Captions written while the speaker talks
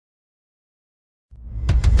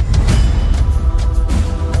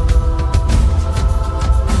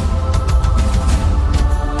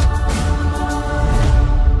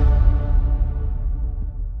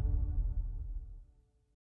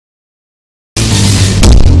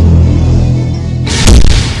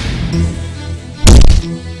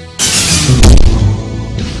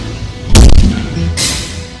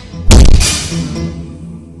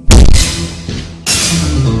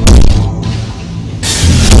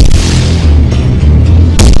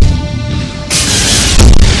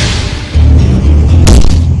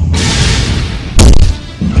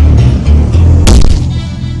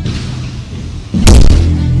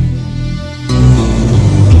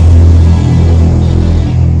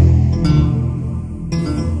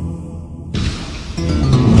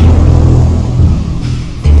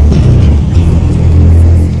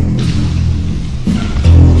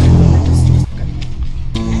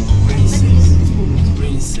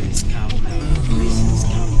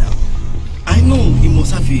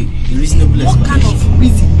a reasonable explanation. What kind of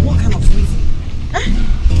reason? What kind of reason?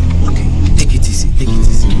 Huh? Okay, take it easy, take it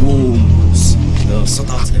easy. We'll sort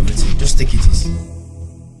out everything. Just take it easy.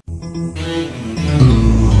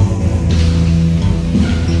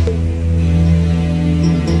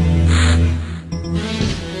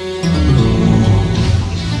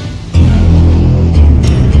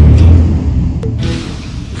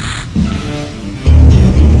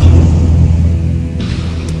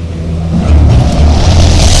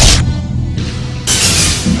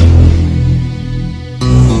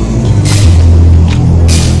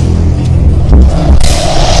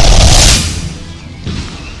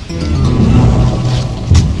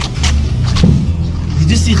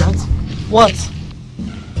 What?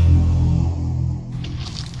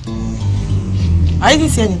 I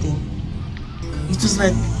didn't see anything. It was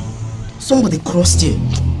like somebody crossed here.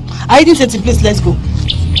 I didn't say to please, let's go.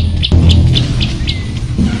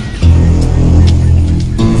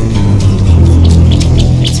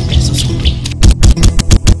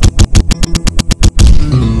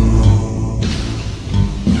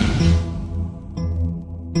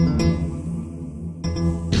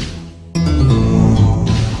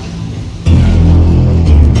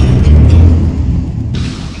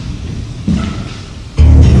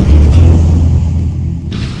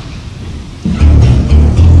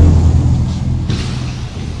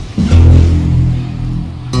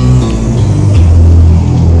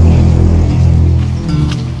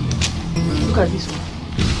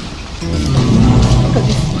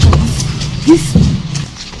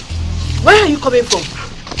 Coming from?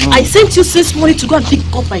 I sent you since morning to go and pick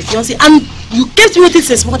up my fiancé, and you kept me waiting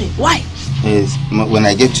since morning. Why? Yes, when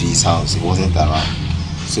I get to his house, he wasn't around.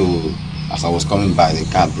 So, as I was coming by, the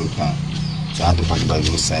car broke down. So I had to park by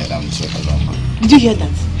the roadside and check along. Did you hear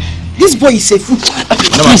that? This boy is a fool.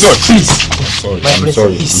 No, please. I'm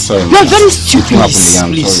sorry. You are very stupid.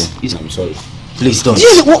 I'm sorry. Please don't. Did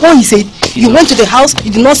you hear what he said? You went to the house,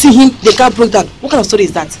 you did not see him, the car broke down. What kind of story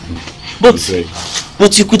is that?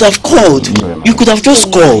 But you could have called. You could have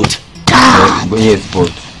just called. Yes,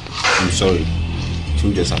 but I'm sorry. It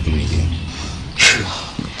will just happen again.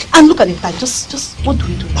 And look at the time. Just what do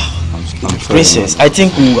we do now? I'm sorry. Princess, I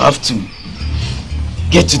think we will have to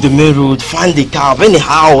get to the main road, find the car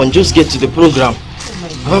anyhow, and just get to the program.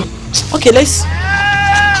 Oh okay, let's.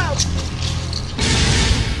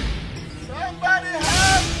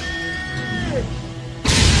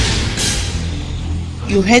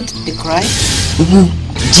 You heard the cry?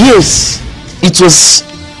 Yes, it was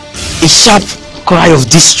a sharp cry of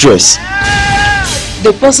distress.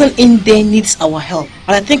 The person in there needs our help,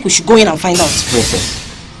 and I think we should go in and find out.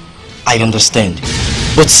 Princess, I understand.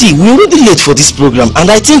 But see, we're already late for this program,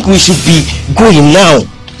 and I think we should be going now.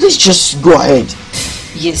 Let's just go ahead.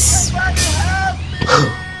 Yes.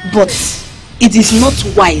 But it is not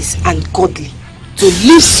wise and godly to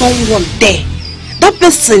leave someone there. That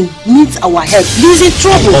person needs our help. He's in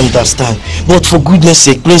trouble. I understand. But for goodness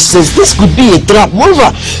sake, Princess, this could be a trap.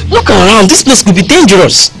 Moreover, look around. This place could be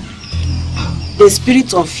dangerous. The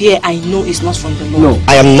spirit of fear I know is not from the Lord. No,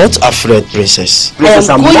 I am not afraid, Princess. Princess,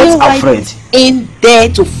 I'm not afraid. In there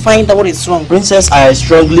to find out what is wrong. Princess, I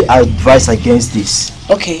strongly advise against this.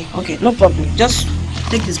 Okay, no problem. Just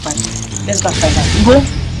take this back. Let's go find out. Go.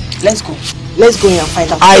 Let's go. Let's go in and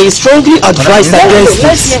find out. I strongly advise against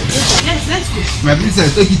this. Yes, let's go. My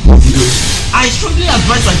princess, take it easy. I strongly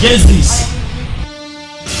advise against this.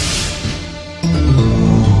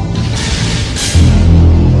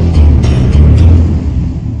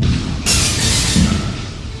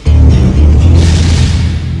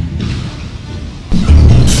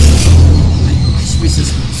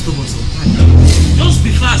 Just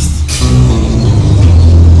be fast.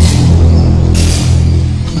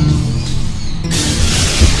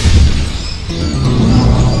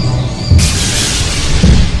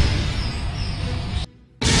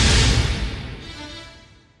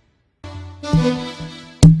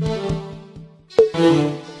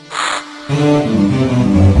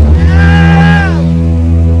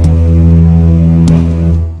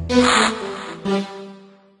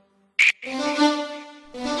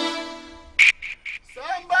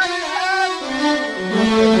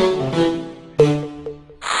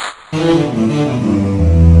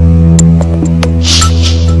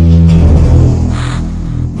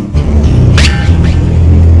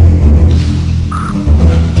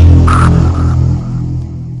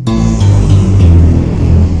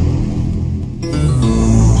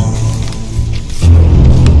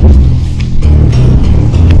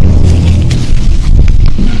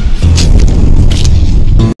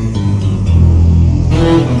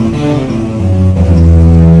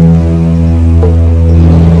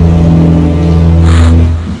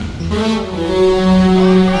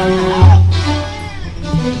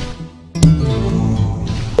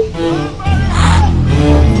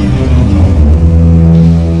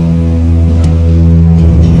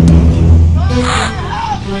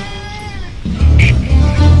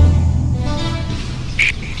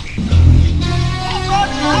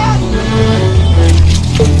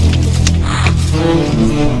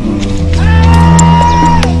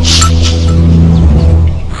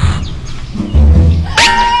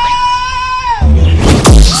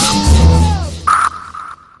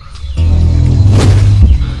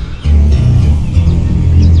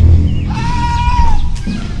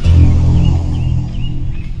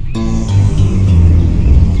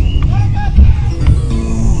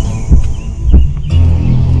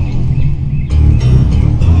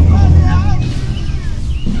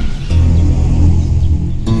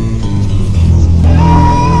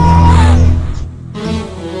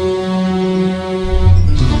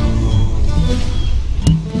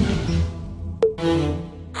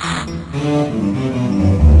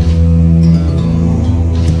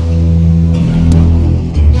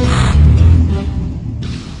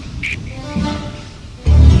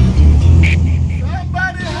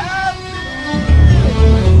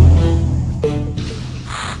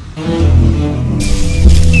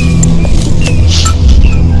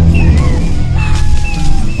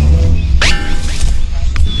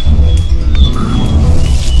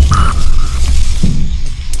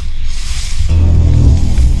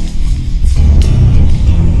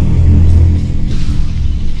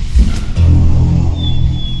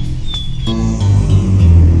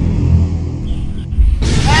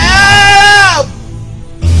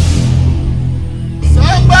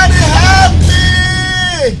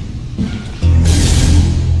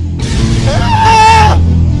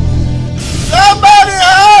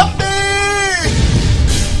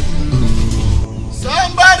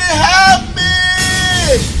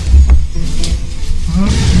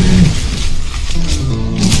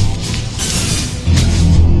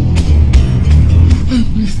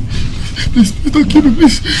 Please, don't kill me,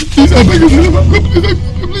 please. Please, I beg you, please, don't kill me, please.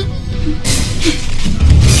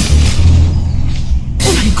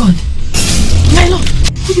 Oh my God. My lord.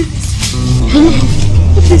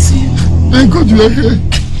 What is it? Thank God you are here.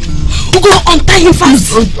 We'll go untie him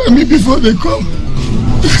fast. Please untie me before they come.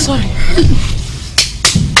 Sorry.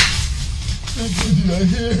 Thank God you are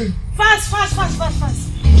here. Fast.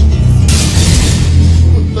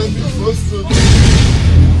 Untie me first.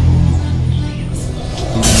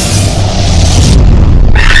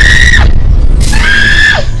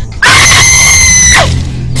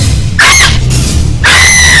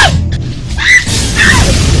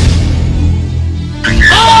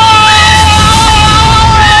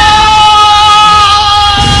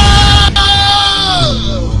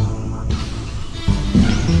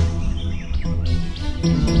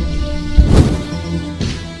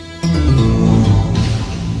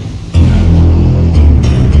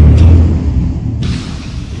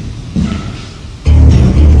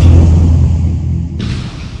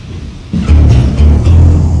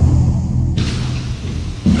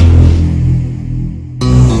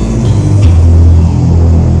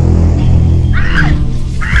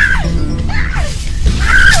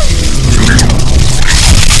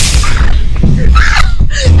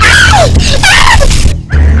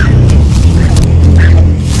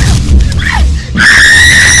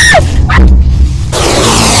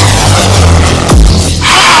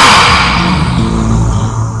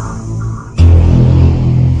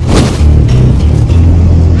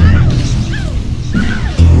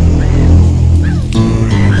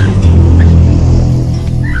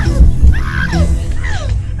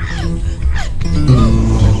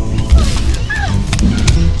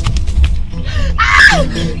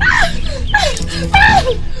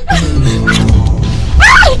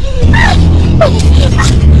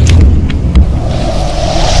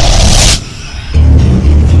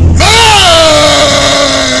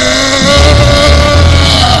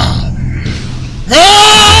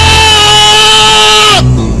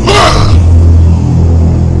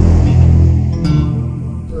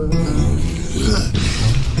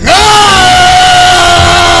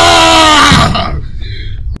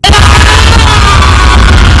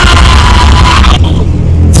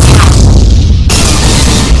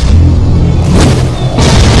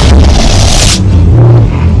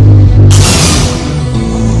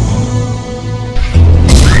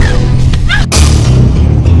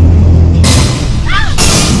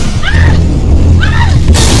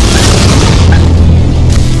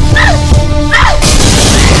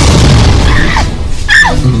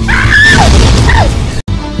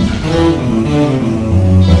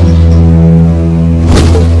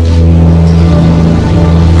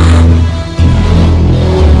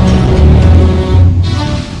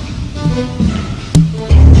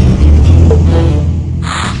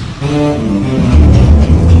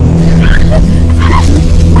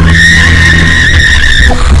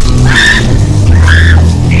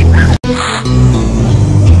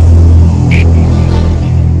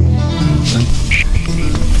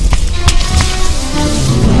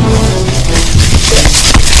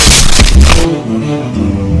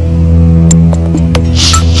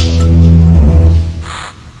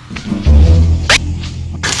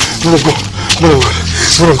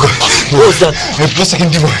 What was that? A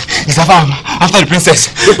second demon is after the princess.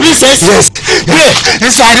 The princess? Yes. Where?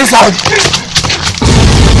 Inside.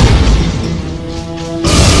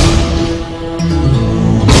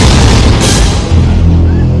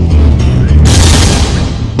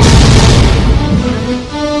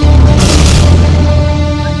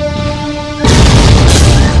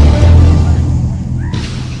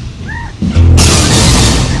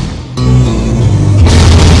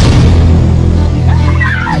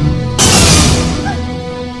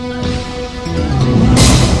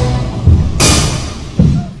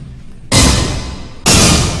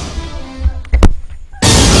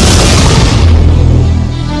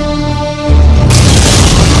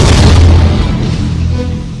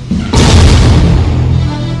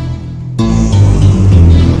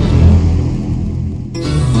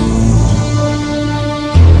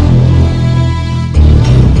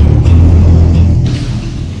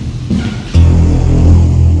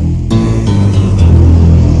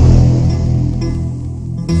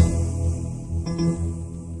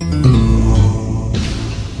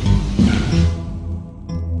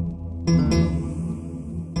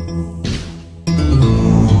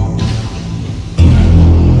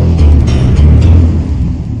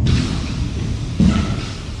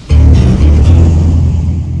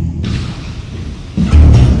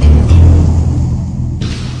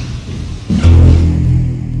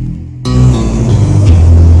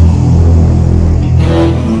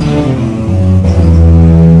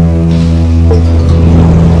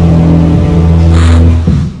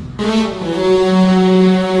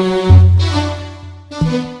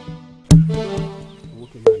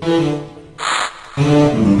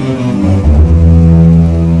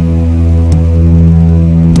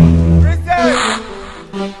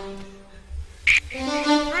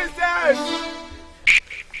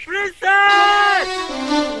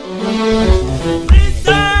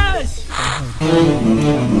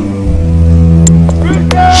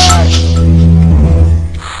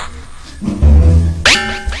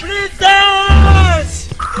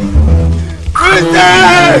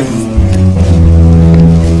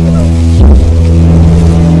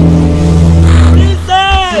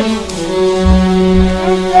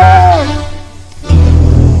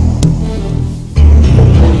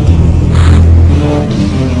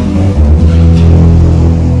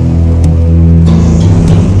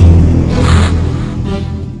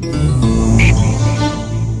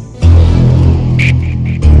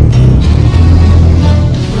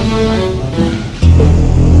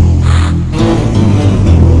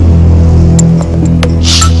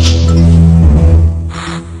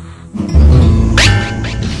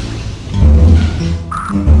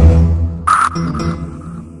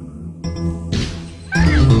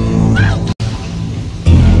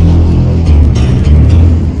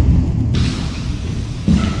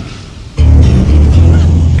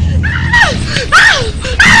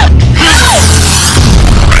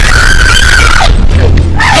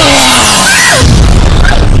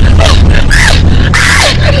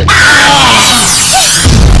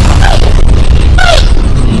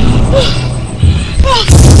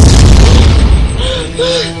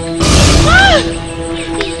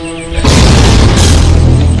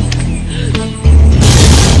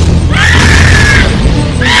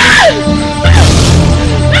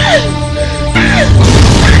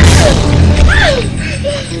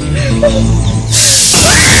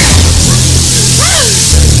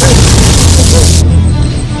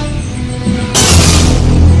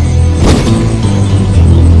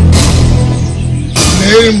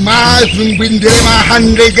 I've been winding my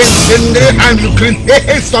hand against the and you can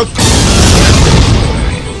hear stuck.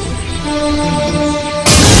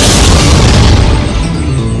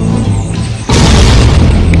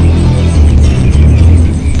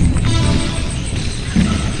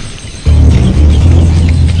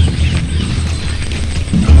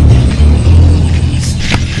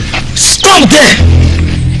 Stop there!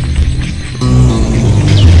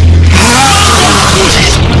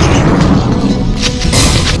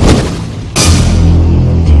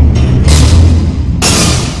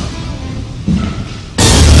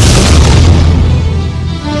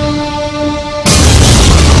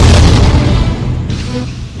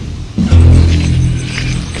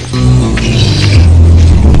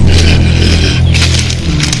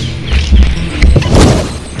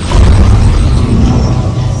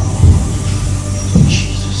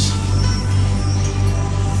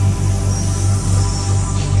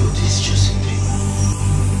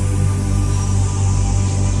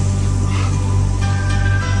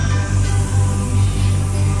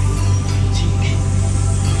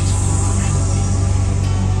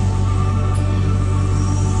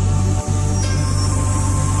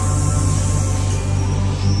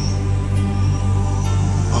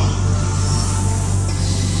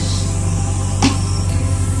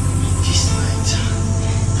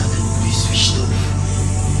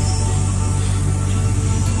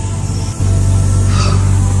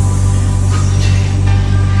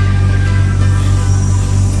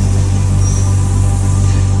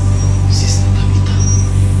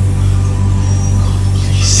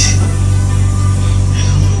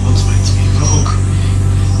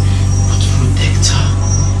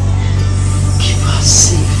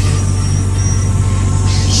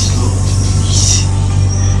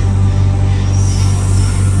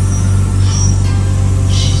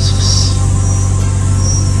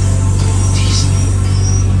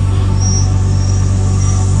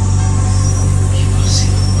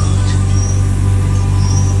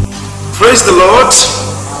 Praise the Lord.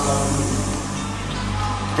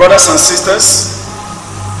 Brothers and sisters,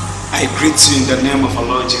 I greet you in the name of our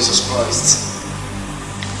Lord Jesus Christ.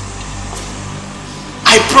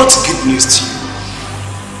 I brought good news to you.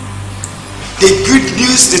 The good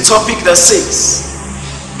news, the topic that says,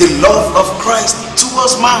 the love of Christ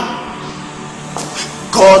towards man.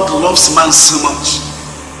 God loves man so much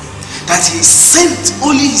that he sent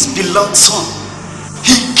only his beloved son.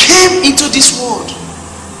 He came into this world.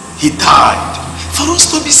 He died for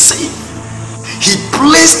us to be saved. He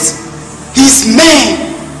placed his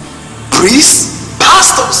men, priests,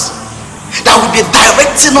 pastors, that will be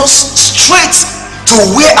directing us straight to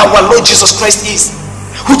where our Lord Jesus Christ is,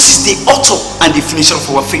 which is the author and the finisher of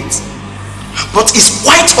our faith. But it's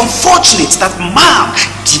quite unfortunate that man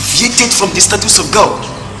deviated from the status of God.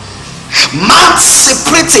 Man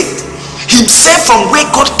separated himself from where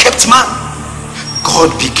God kept man.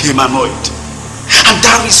 God became annoyed. And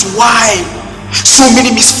that is why so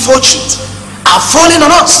many misfortunes are falling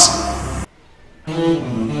on us.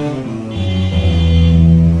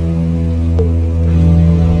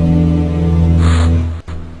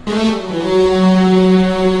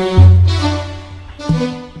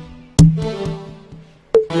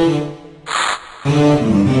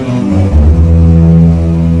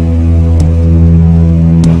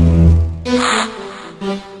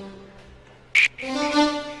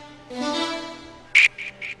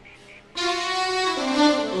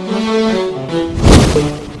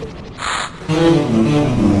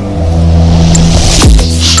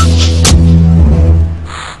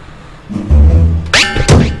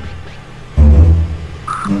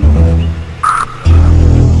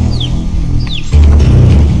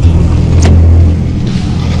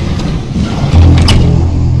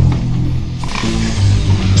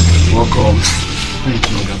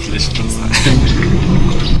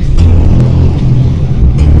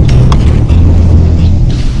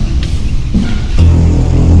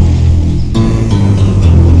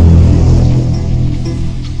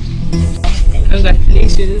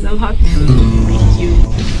 Congratulations, I'm happy for you. Thank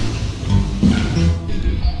you.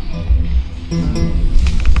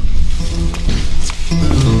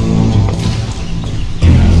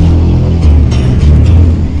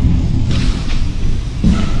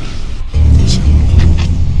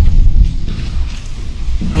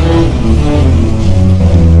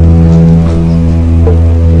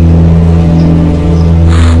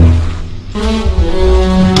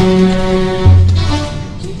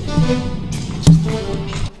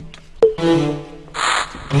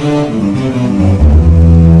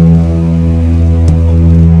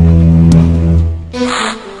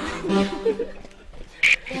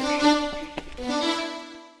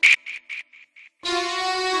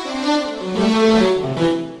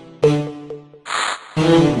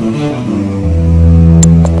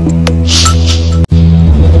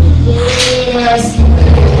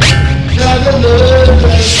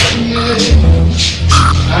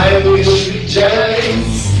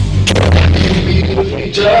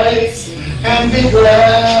 rejoice and be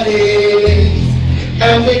glad in it.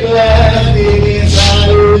 And be glad in it.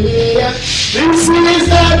 Hallelujah. This is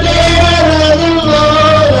the day that the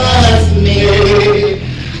Lord has made.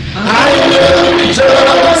 I will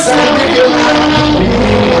rejoice and be glad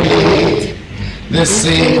in it. This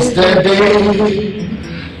is the day,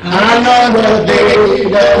 another day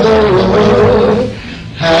that the Lord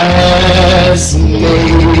has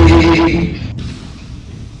made.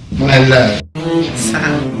 My love,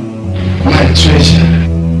 my treasure,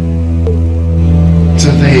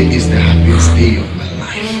 today is the happiest day of my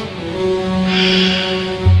life.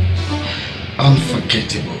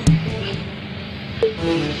 Unforgettable.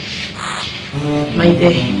 My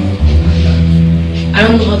dear, I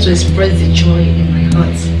don't know how to express the joy in my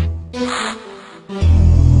heart.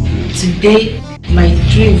 Today, my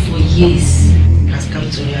dream for years has come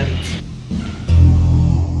to reality.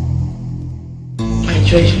 My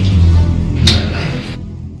treasure,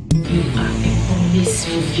 you are a promise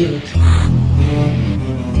fulfilled.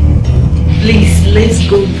 Please, let's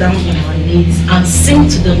go down on our knees and sing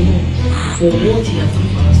to the Lord for what He has done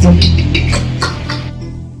for us.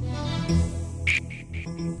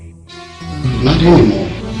 Not anymore.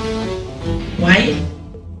 Why?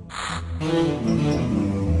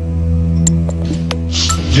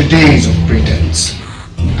 The days of pretense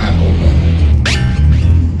are over.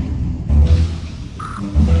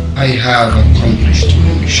 I have accomplished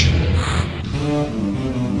my mission.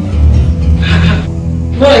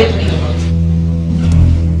 What are you talking about?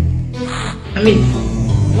 I mean,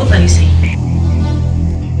 what are you saying?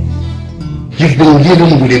 You've been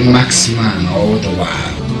living with a marksman all the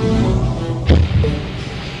while.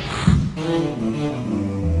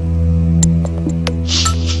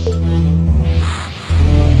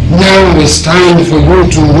 Now it's time for you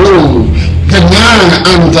to rule the man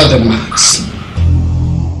under the marks.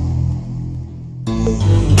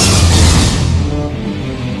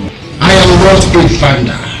 I am not a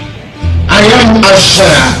vandal. I am a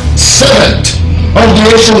servant of the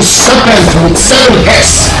ancient serpent with 7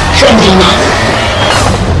 heads from the mouth.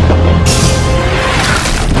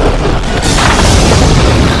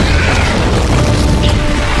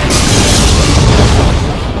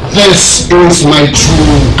 This is my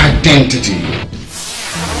true identity.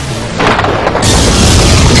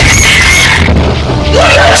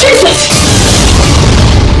 Lord of Jesus!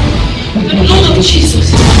 The blood of Jesus!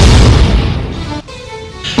 The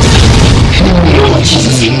blood of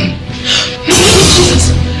Jesus!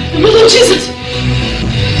 The blood of Jesus! Jesus!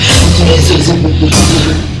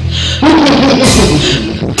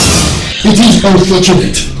 It is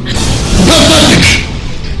unfortunate. Pathetic!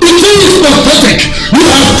 It is pathetic! You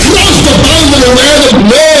have crossed the boundary where the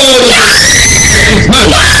blood of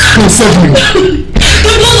man can save you.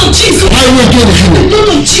 The blood of Jesus! I will give you. The blood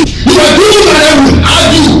of Jesus! You are doing that I will have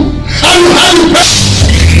you. I will have you back.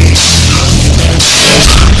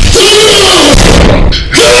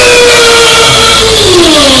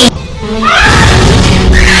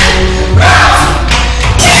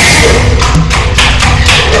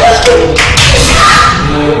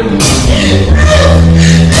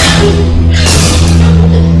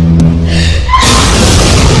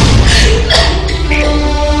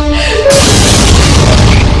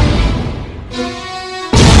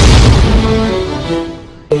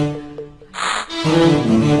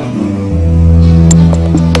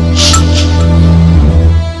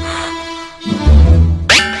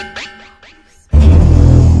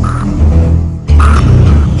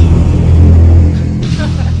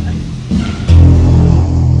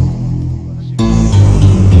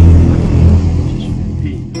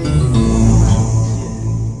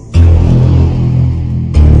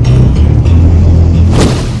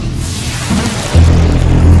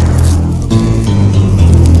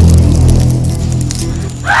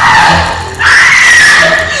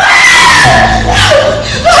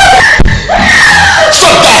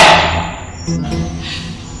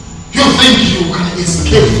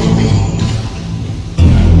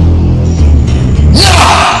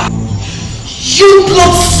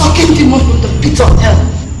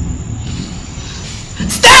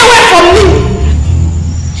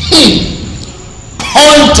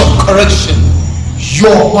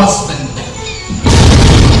 Your husband.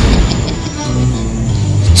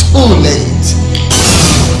 Too late.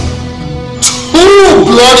 Too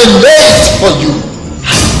bloody late for you.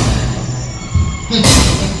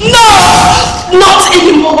 No! Not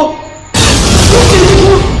anymore. Not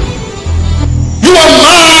anymore. You are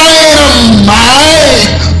mine and mine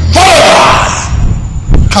forever.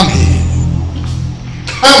 Come here.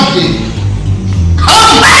 Come here.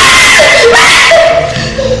 Come here.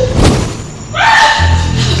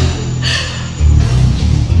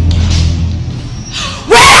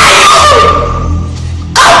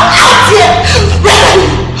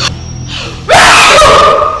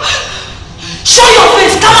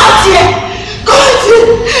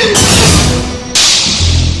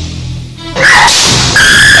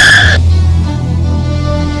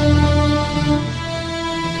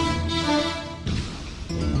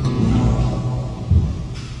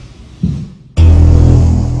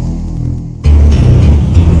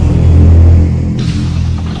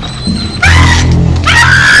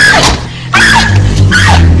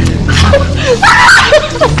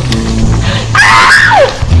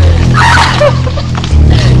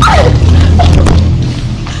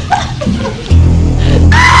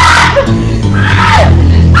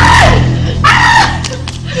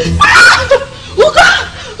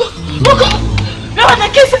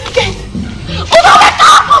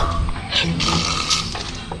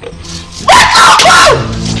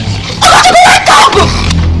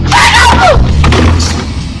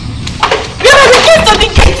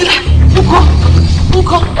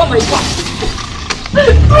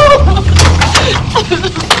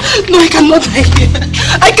 cannot die here.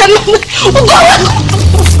 I cannot. Oh God!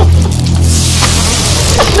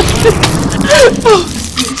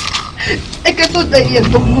 I cannot die here,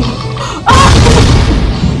 Tomo.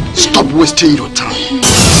 Stop wasting your time.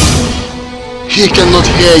 He cannot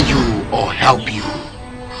hear you or help you.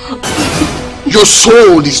 Your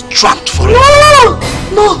soul is trapped forever.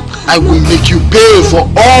 No! I will make you pay for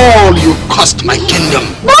all you cost my kingdom.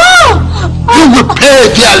 No! You will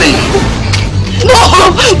pay dearly.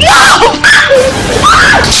 No! No!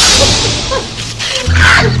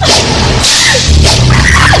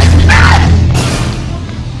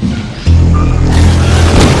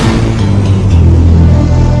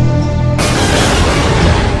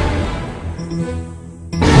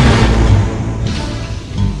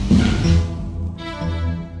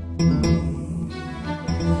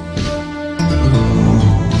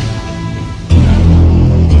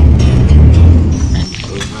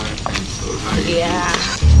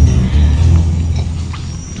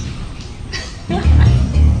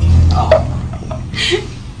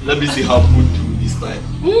 Let me see how good do this time.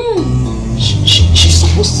 She's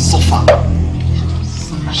supposed to suffer.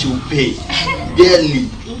 She will pay dearly.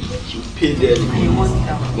 She will pay dearly.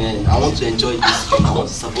 Man, I want to enjoy this. I want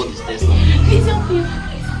to support this testimony. Please help me.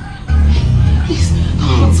 Please.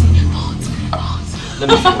 Let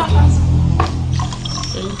me feel this.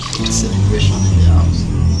 The celebration in the house.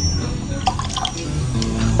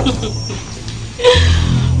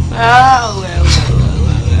 Well.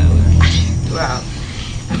 Wow.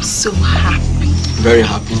 I'm so happy. Very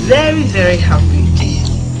happy. Very, very happy.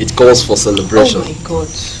 It calls for celebration. Oh my God.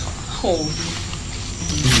 Oh.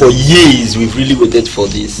 For years, we've really waited for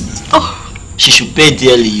this. Oh. She should pay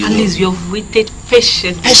dearly, you know. At least we have waited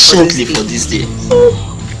patiently for this day.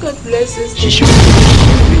 Oh, God bless us. She should.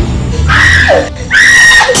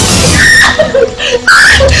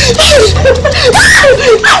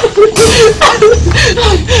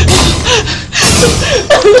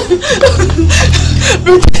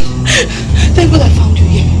 Thank God I found you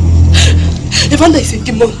here. Evander is a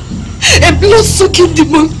demon. A blood-sucking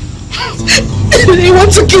demon. He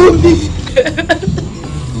wants to kill me.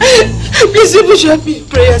 Please, people should help me in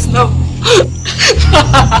prayers now. He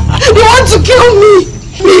wants to kill me.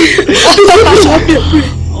 Please, people should help me in prayer.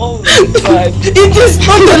 Oh my God. It is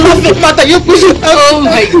not a laughing matter. You push it out. Oh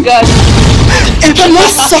my God. A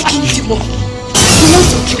blood-sucking demon. He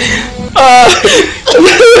wants to kill me.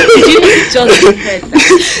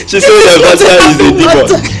 Just heard that. She said that Evander is a demon.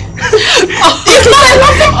 It's not a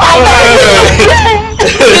laughing matter.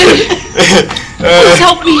 Please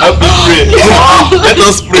help me. Help me pray. Let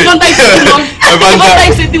us pray. Evander is a demon. Evander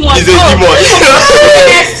is a demon.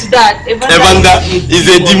 Next to that, Evander is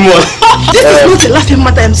a demon. This is not a laughing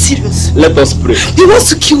matter. I'm serious. Let us pray. He wants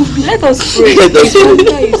to kill me. Let us pray. Let us pray.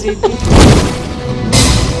 Evander is a demon.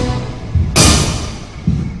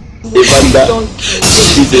 Look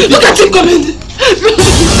at him coming.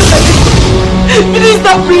 Please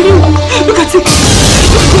stop breathing. Look at him.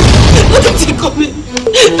 Look at him coming.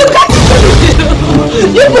 Look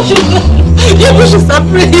at him coming. You should stop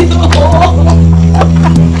breathing.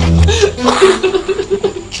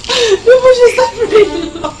 You should stop breathing.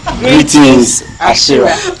 Greetings,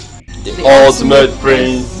 Ashira, the ultimate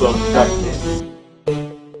prince of darkness.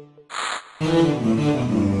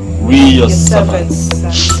 We, your servants.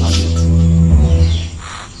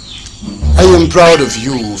 I am proud of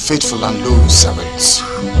you, faithful and loyal servants.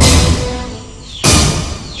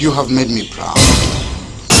 You have made me proud.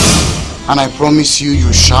 And I promise you,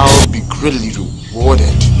 you shall be greatly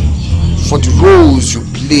rewarded for the roles you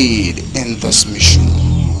played in this mission.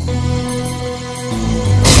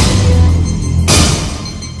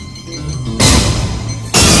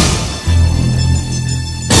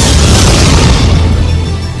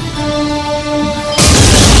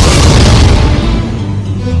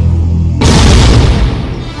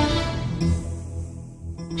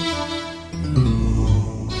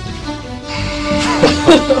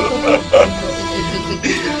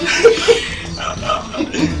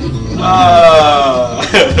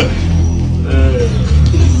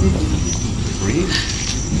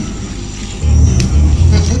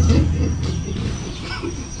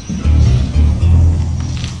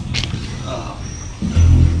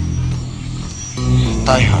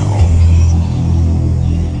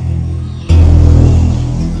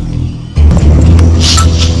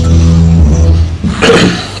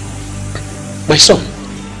 My son,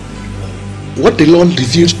 what the Lord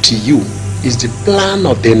revealed to you is the plan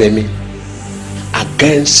of the enemy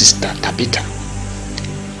against Sister Tabitha.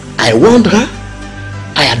 I warned her,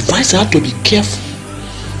 I advised her to be careful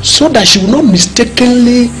so that she will not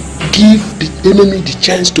mistakenly give the enemy the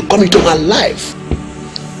chance to come into her life.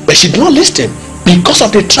 But she did not listen because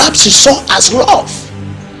of the trap she saw as love.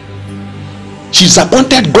 She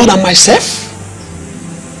disappointed God and myself.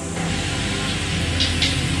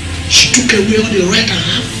 She took away all the right I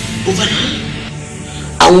have over her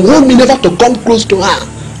and warned me never to come close to her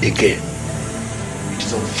again. It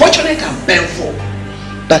is unfortunate and painful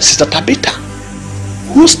that Sister Tabitha,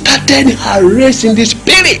 who started her race in the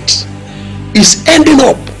spirit, is ending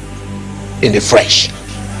up in the flesh.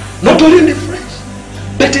 Not only in the flesh,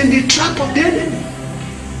 but in the trap of the enemy.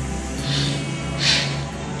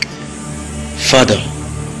 Father,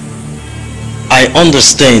 I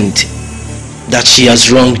understand that she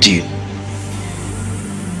has wronged you,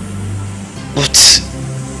 but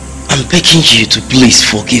I'm begging you to please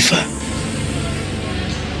forgive her.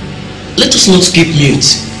 Let us not keep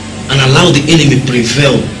mute and allow the enemy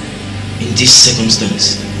prevail in this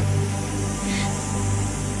circumstance.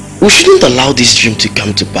 We shouldn't allow this dream to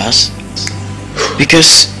come to pass,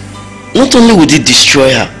 because not only would it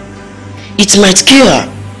destroy her, it might kill her.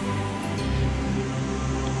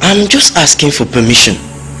 I'm just asking for permission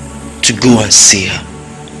to go and see her.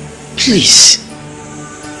 Please.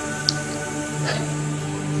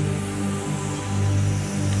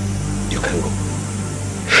 You can go.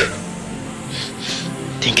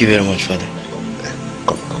 Thank you very much, Father.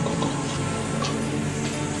 Come.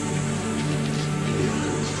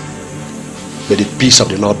 May the peace of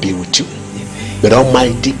the Lord be with you. May the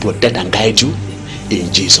Almighty protect and guide you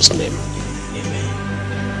in Jesus' name.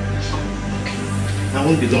 I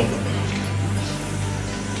won't be done.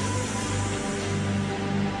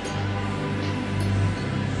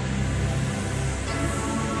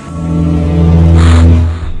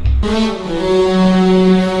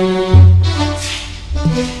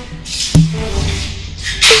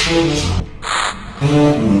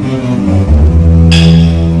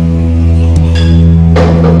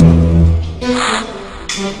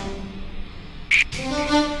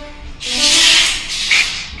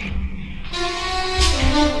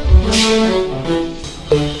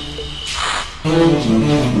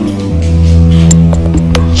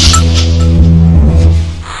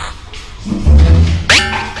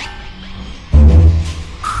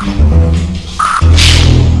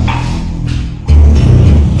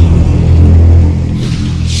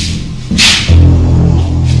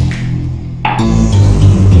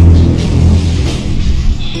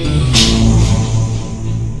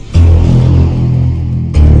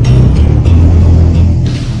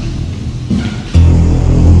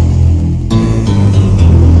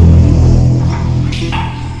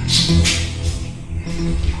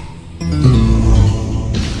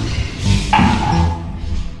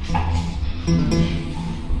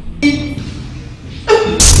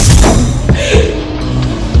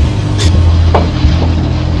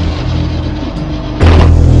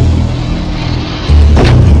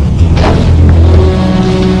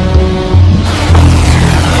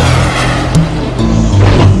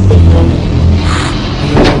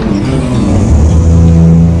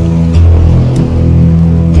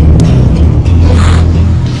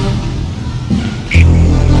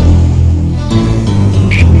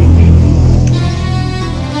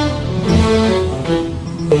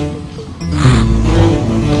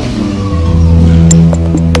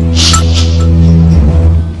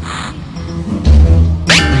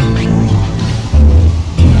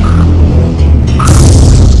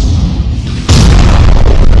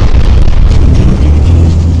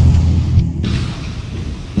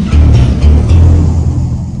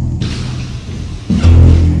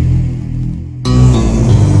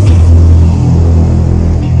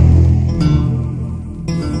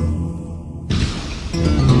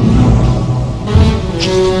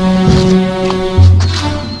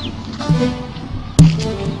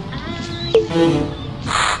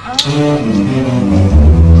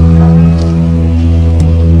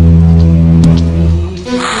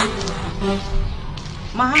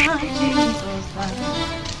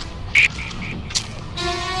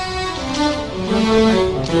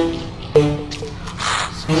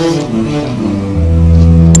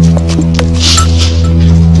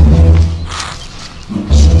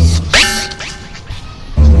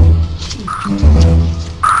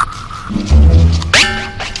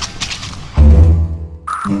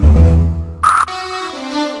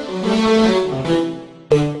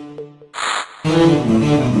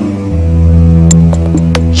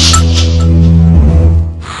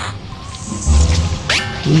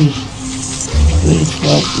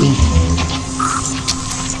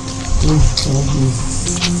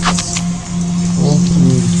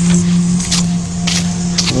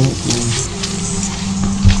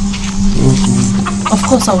 Of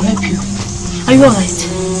course, I'll help you. Are you alright?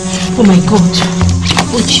 Oh my God.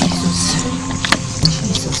 Oh, Jesus.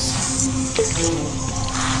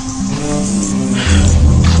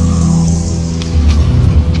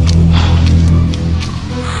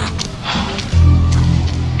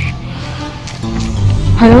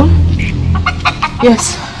 Hello?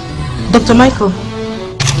 Yes. Dr. Michael.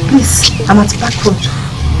 Please, I'm at Back Road.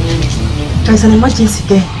 There is an emergency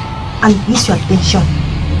there and it needs your attention.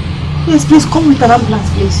 Yes, please come with an ambulance,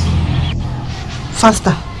 please.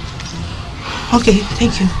 Faster. Okay,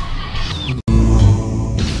 thank you.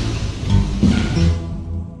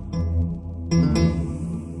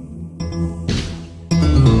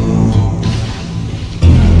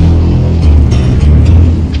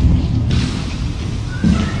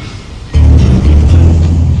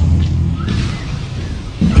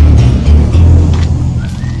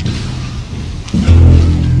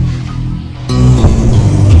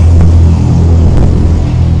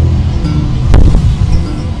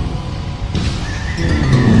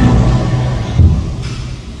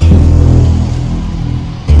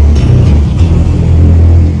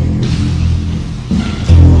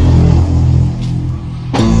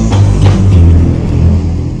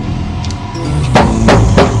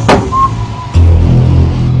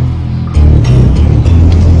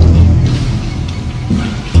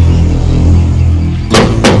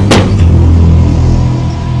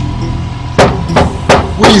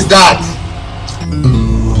 Who is that?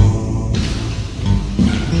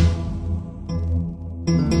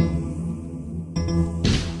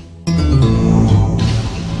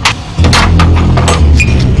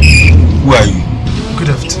 Who are you? Good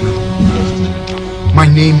afternoon. My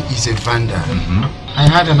name is Evander. I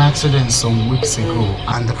had an accident some weeks ago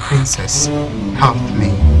and the princess helped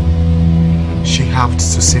me. She helped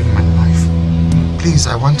to save my life. Please,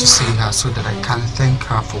 I want to see her so that I can thank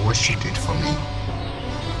her for what she did for me.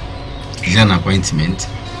 Is there an appointment?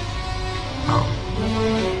 Oh.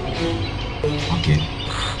 Okay.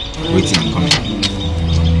 Waiting, I'm coming.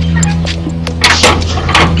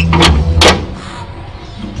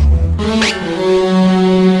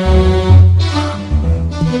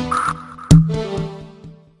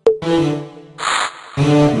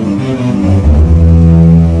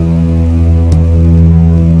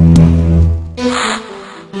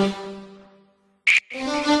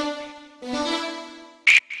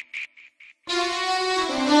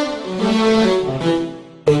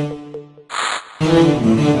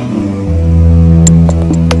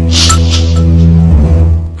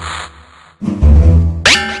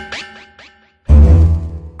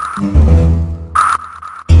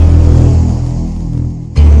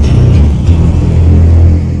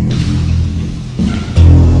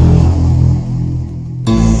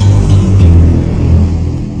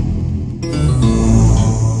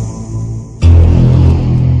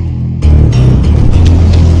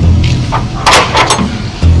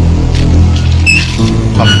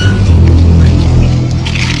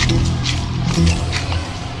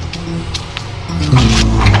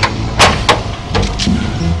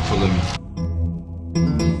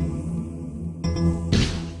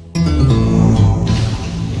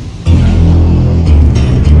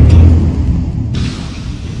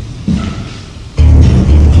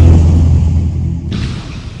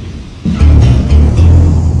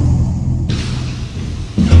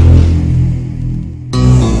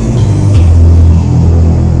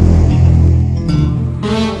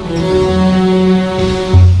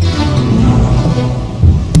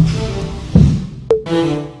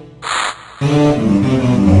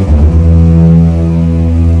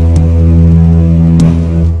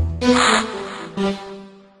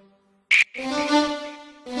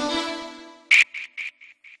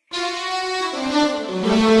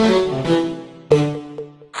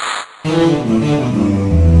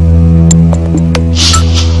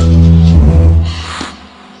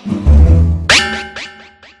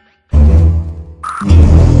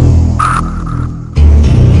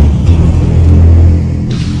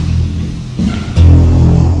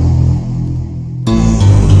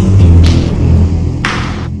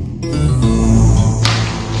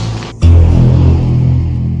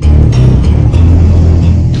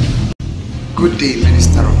 Good day,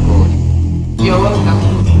 Minister of God. You're welcome.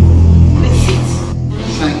 Please sit.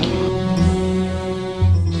 Thank you.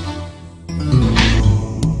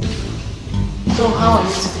 So how are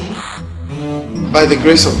you today? By the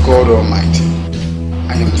grace of God Almighty,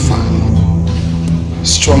 I am fine.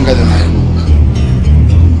 Stronger than I look.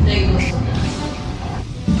 There you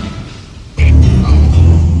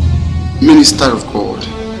go. Minister of God.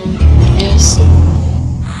 Yes.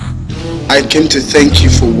 I came to thank you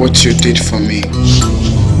for what you did for me.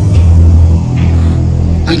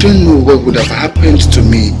 I don't know what would have happened to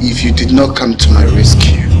me if you did not come to my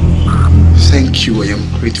rescue. Thank you, I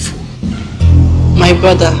am grateful. My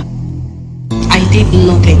brother, I did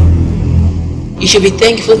nothing. You should be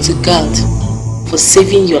thankful to God for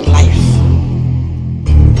saving your life.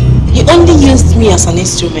 He only used me as an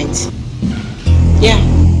instrument. Yeah.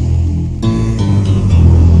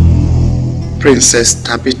 Princess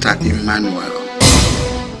Tabitha Emmanuel,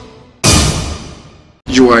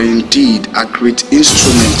 you are indeed a great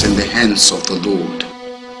instrument in the hands of the Lord.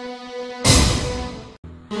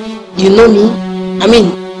 You know me? I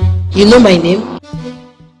mean, you know my name?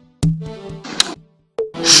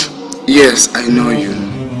 Yes, I know you.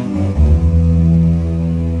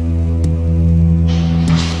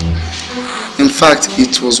 In fact,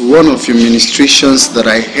 it was one of your ministrations that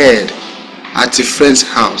I heard at a friend's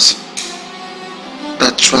house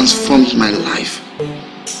that transformed my life.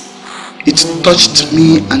 It touched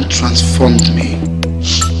me and transformed me.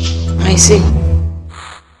 I see.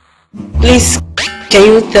 Please, can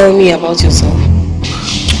you tell me about yourself?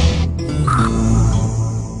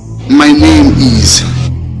 My name is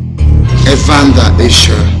Evander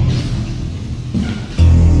Asher.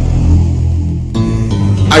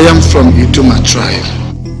 I am from Iduma tribe.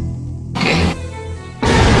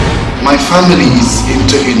 My family is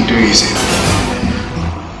into Hinduism.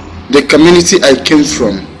 The community I came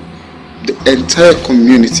from, the entire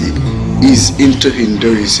community is into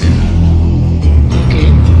Hinduism.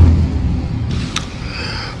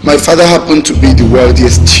 My father happened to be the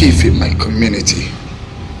wealthiest chief in my community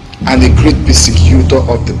and a great persecutor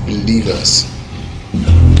of the believers.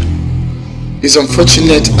 It's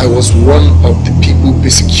unfortunate I was one of the people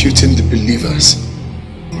persecuting the believers.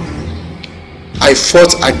 I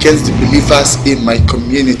fought against the believers in my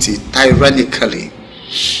community tyrannically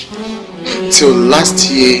till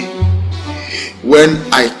last year when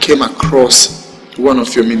I came across one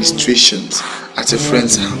of your ministrations at a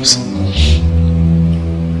friend's house.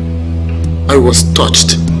 I was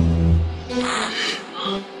touched.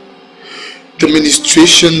 The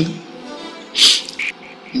ministration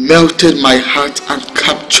melted my heart and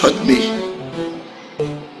captured me.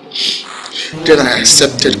 Then I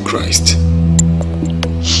accepted Christ.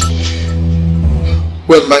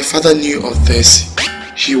 When my father knew of this,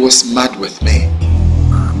 he was mad with me.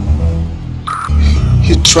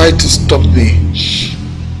 He tried to stop me,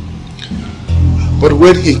 but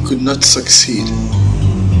when he could not succeed,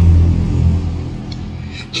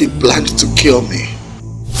 he planned to kill me.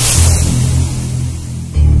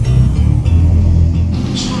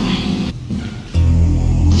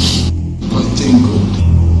 But thank God.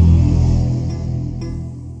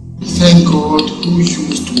 Thank God who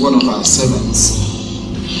used one of our servants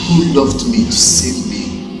who loved me to save me.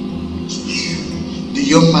 The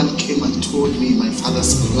young man came and told me my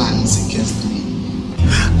father's plans against me.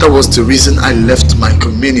 That was the reason I left my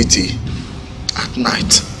community at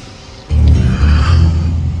night.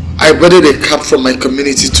 I boarded a cab from my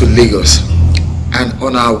community to Lagos, and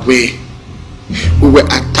on our way, we were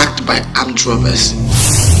attacked by armed robbers.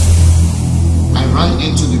 I ran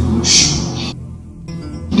into the bush.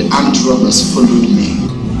 The armed robbers followed me.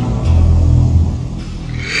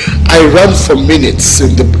 I ran for minutes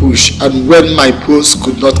in the bush, and when my bones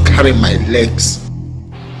could not carry my legs,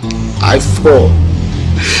 I fall.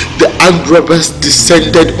 The armed robbers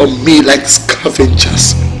descended on me like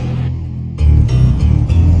scavengers.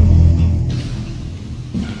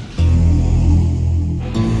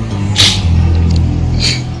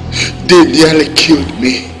 They nearly killed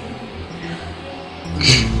me,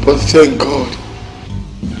 but thank God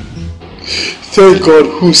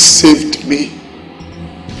who saved me.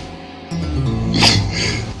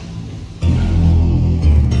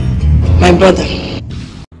 My brother,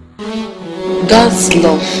 God's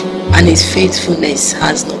love and His faithfulness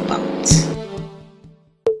has no bounds.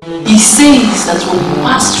 He says that when we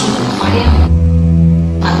pass through the fire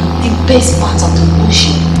and the deepest part of the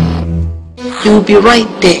ocean, He will be right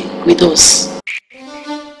there with us.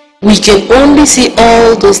 We can only see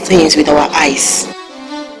all those things with our eyes,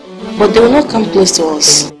 but they will not come close to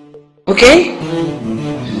us. Okay?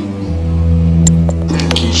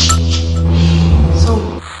 So,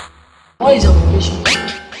 what is your occupation?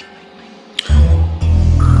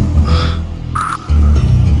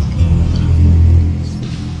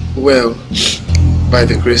 Well, by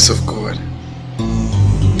the grace of God,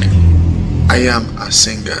 I am a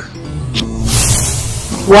singer.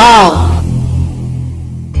 Wow!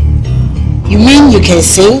 You mean you can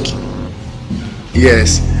sing?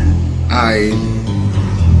 Yes, I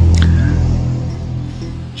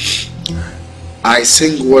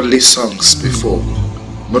sing worldly songs before,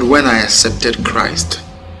 but when I accepted Christ,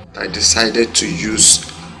 I decided to use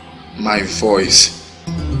my voice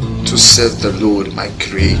to serve the Lord, my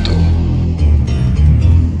Creator.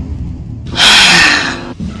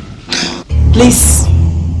 Please,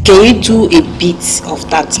 can we do a bit of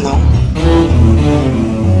that now?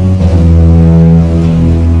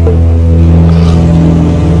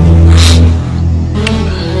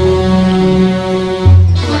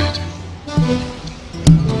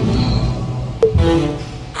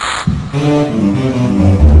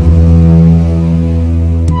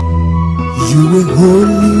 You were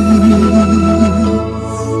holy,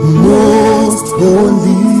 most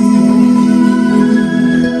holy.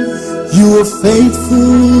 You were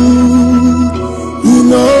faithful in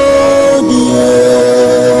all the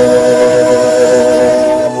earth.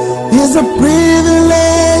 It's a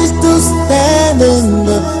privilege to stand in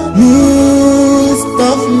the midst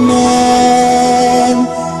of man.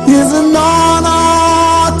 It's an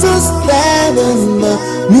honor to stand in the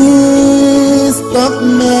midst of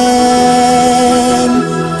man,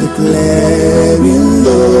 declaring,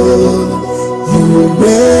 Lord, you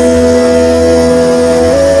reign,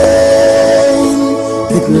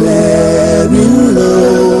 declaring,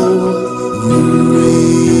 Lord, you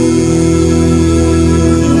reign.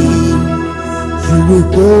 You were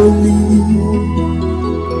holy,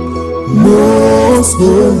 most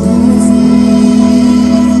holy.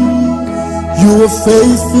 You were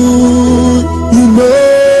faithful, you know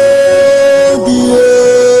the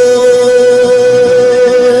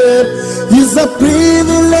earth. It's a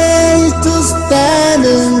privilege to stand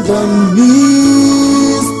in the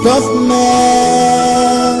midst of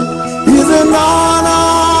man. It's an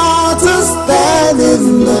honor to stand in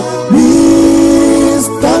the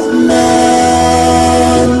midst of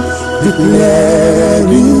man,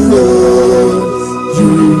 declaring, Lord, you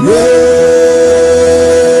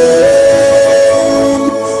reign,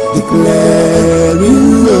 declaring,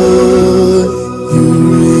 Lord, you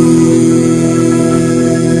reign.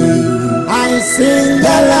 I sing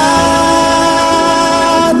aloud,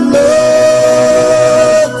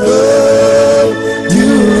 Lord, you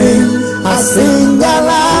reign. I sing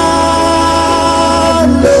aloud,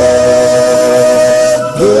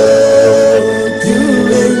 Lord, you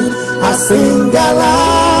reign. I sing aloud,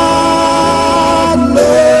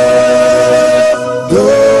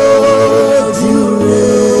 Lord, you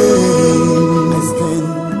reign. I stand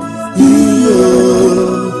in your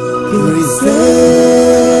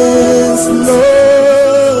presence,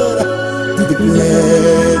 Lord,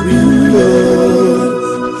 declaring, Lord,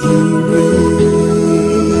 you reign.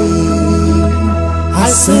 I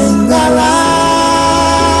sing aloud,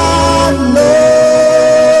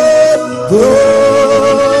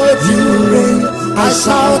 Lord, you reign. I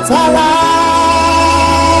shout aloud,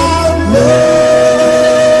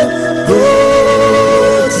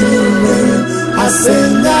 Lord, you reign. I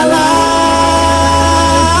sing aloud,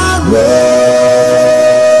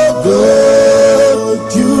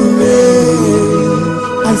 Lord, you reign.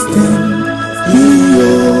 I stand in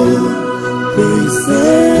your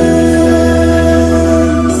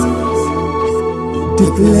presence,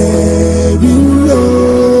 declaring,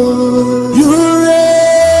 Lord, you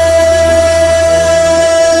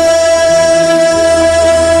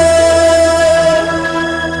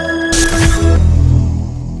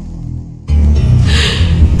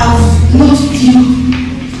I've loved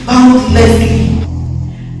you boundlessly.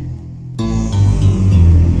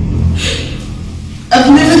 I've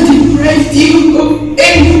never deprived you of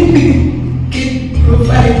anything you can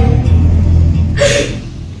provide.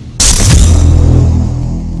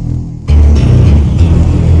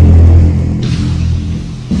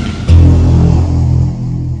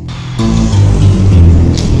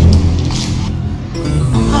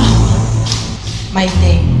 My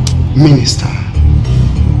name. Minister,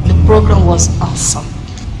 The program was awesome.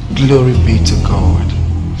 glory be to God.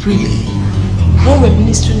 Really. When we're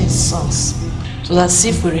ministering in songs, it was as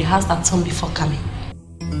if we rehearsed at home before coming.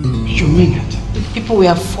 You mean it? The people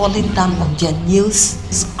were falling down on their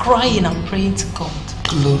knees, crying and praying to God.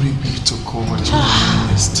 Glory be to God.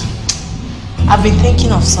 Minister. I've been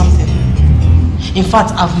thinking of something. In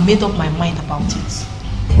fact, I've made up my mind about it.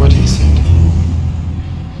 What is it?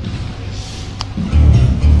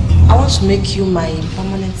 I want to make you my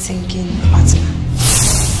permanent singing partner.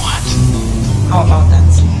 What? How about that?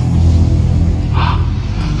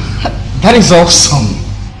 That is awesome.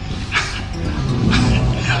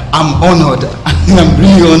 I'm honored. I'm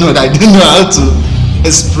really honored. I don't know how to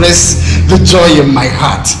express the joy in my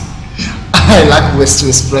heart. I lack words to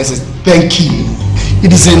express it. Thank you.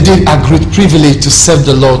 It is indeed a great privilege to serve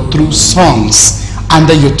the Lord through songs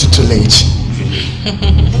under your tutelage.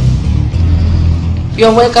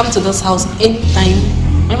 You're welcome to this house anytime.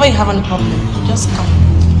 Whenever you have any problem, just come.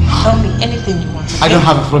 Tell me anything you want. Okay? I don't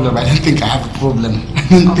have a problem. I don't think I have a problem. I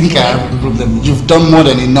don't think I have a problem. You've done more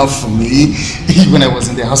than enough for me. When I was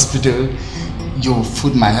in the hospital, you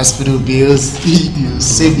food my hospital bills. You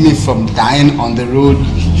saved me from dying on the road.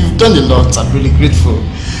 You've done a lot. I'm really grateful.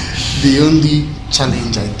 The only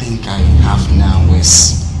challenge I think I have now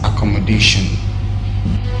is accommodation.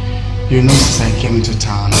 You know, since I came to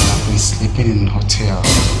town, I've been sleeping in a hotel.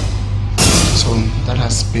 So that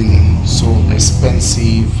has been so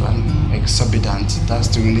expensive and exorbitant. That's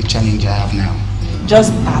the only challenge I have now.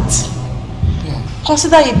 Just that? Yeah.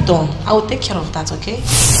 Consider it done. I will take care of that, okay?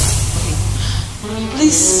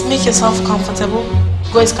 Please make yourself comfortable.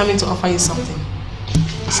 God is coming to offer you something.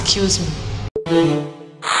 Excuse me.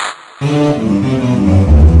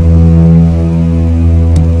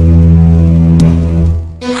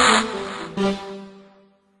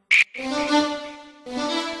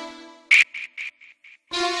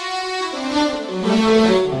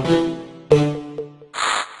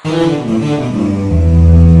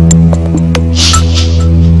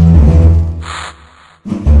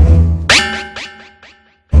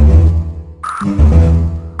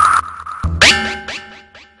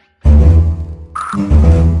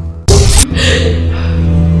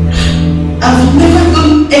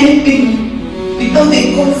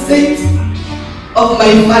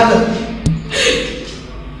 My father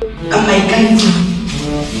and my guiding,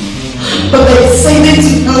 but I decided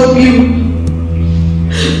to help you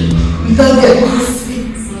without their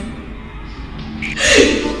consent.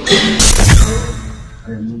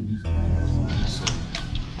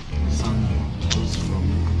 Goes from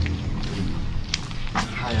the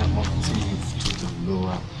higher octave to the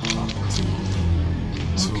lower octave.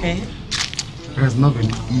 Okay. It has not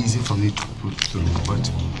been easy for me to put through,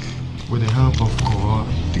 but with the help of God,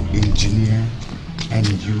 the engineer, and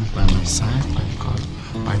you by my side,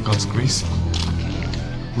 by God's grace,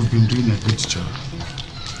 we've been doing a good job,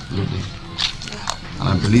 really. And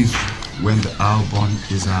I believe when the album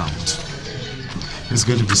is out, it's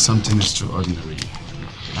going to be something extraordinary.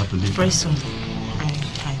 I believe. Praise Him.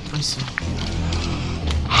 I praise Him.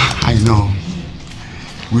 I know.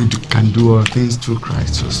 We can do all things through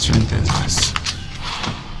Christ who strengthens us.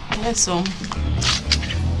 Yes, so.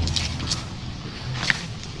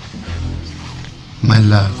 My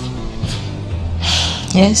love.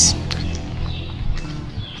 Yes?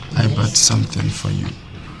 I bought something for you.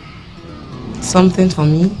 Something for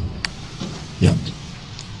me? Yeah.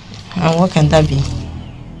 And what can that be?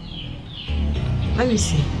 Let me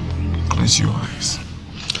see. Close your eyes.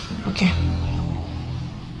 Okay.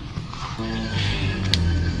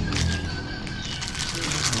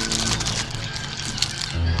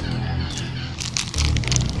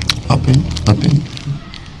 Open.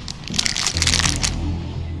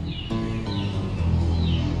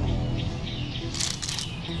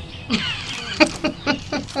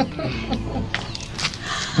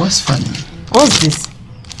 What's funny? What's this?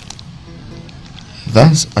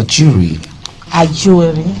 That's a jewelry. A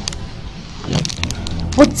jewelry? Yep.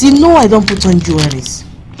 But you know I don't put on jewelries.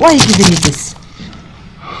 Why are you giving me this?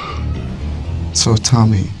 So tell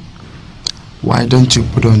me, why don't you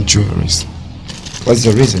put on jewelries? What's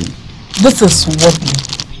the reason? This is worldly.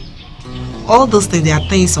 All those things, they are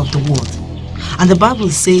things of the world. And the Bible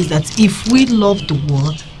says that if we love the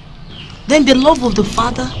world, then the love of the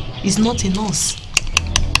Father is not in us.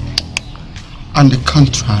 On the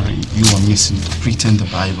contrary, you are misinterpreting the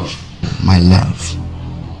Bible. My love,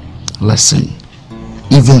 listen.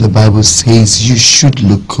 Even the Bible says you should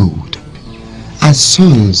look good. As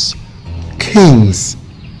sons, kings,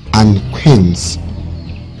 and queens.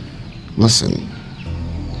 Listen.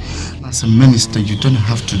 As a minister, you don't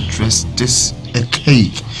have to dress this a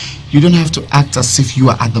cake. You don't have to act as if you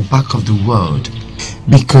are at the back of the world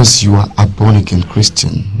because you are a born-again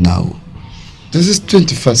Christian now. This is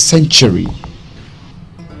 21st century.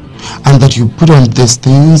 And that you put on these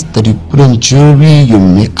things, that you put on jewelry, your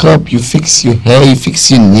makeup, you fix your hair, you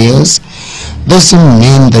fix your nails, doesn't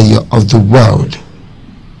mean that you're of the world.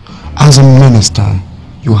 As a minister,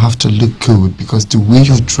 you have to look good because the way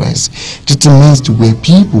you dress determines the way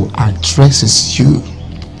people addresses you.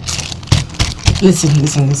 Listen.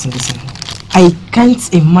 I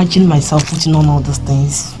can't imagine myself putting on all those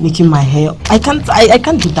things, making my hair. I can't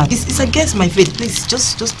do that. It's against my faith. Please,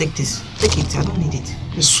 just take this. Take it. I don't need it.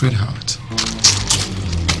 Sweetheart,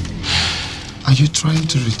 are you trying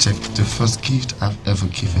to reject the first gift I've ever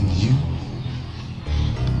given you?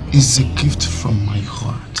 It's a gift from my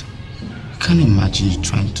heart. I can't imagine you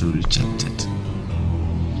trying to reject it.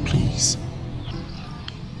 Please.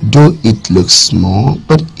 Though it looks small,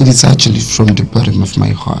 but it is actually from the bottom of my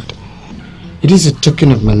heart. It is a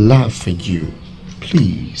token of my love for you.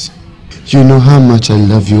 Please. You know how much I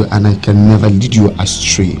love you and I can never lead you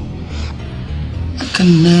astray. I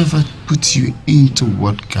can never put you into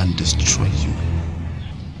what can destroy you.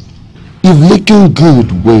 If making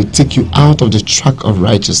good will take you out of the track of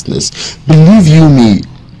righteousness, believe you me,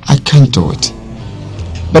 I can't do it.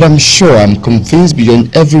 But I'm convinced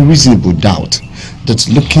beyond every reasonable doubt that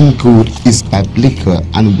looking good is biblical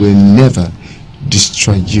and will never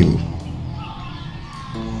destroy you.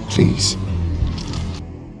 Please.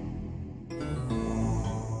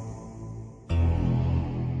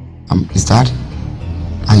 Is that?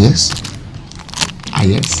 Ah, yes? Ah,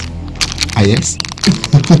 yes? Ah, yes?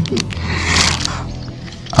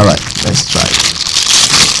 Alright, let's try it.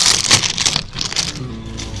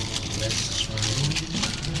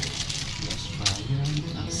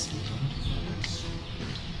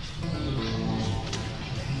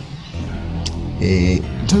 Hey,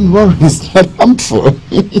 don't worry, it's not harmful.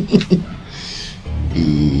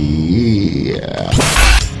 Yeah.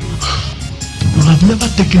 You have never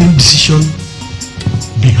taken a decision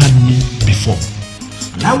behind me before.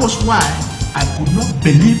 And that was why I could not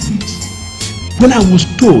believe it when I was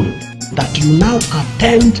told that you now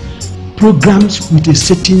attend programs with a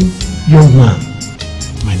certain young man.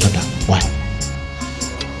 My daughter, why?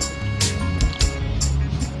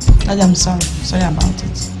 Daddy, I'm sorry. Sorry about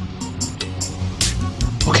it.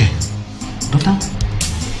 Okay, daughter,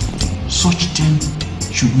 such thing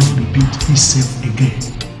should not repeat itself again.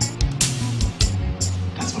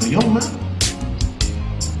 That's for a young man.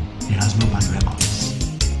 He has no bad records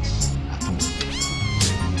at all.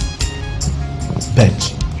 But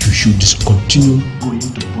you should discontinue going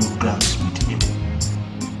to programs with him.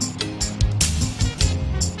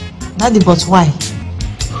 Daddy, but why?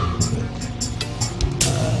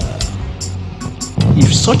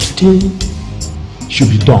 If such thing should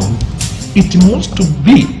be done, it must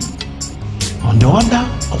be on the order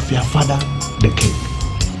of your father, the king.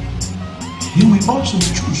 He will also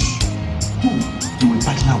choose who he will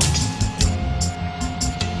partner with.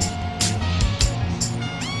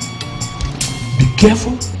 Be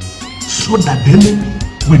careful so that the enemy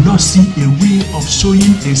will not see a way of sowing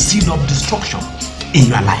a seed of destruction in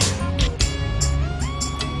your life.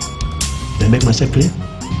 Did I make myself clear?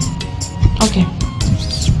 Okay.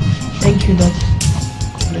 Thank you, Dad.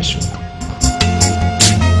 God bless you.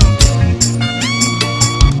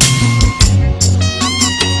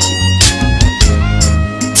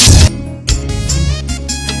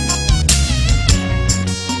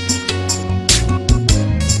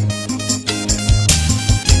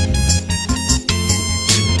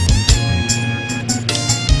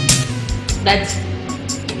 That,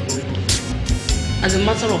 as a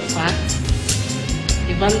matter of fact,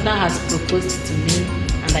 Evander has proposed to me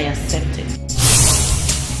and I accepted.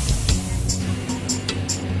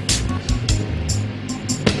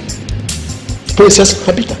 Princess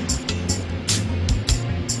Tabitha,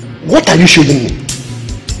 what are you showing me?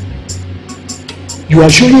 You are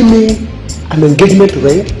showing me an engagement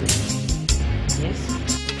ring? Yes.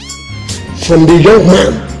 From the young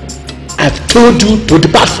man I've told you to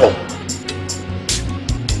depart from.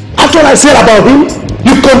 After what I said about him,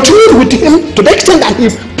 you continued with him to the extent that he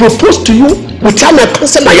proposed to you without my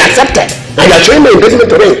consent and you accepted. And you are showing me an engagement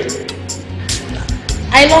ring.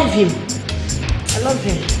 I love him. I love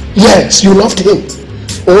him. Yes, you loved him.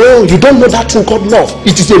 Oh, you don't know that thing called love.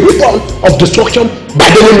 It is a weapon of destruction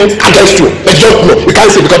by the enemy against you. But you don't know. You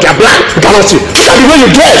can't see because you are blind. You cannot see. Look at the way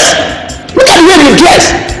you dress. Look at the way you dress.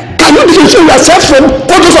 Can you differentiate yourself from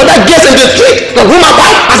all those other girls in the street that whom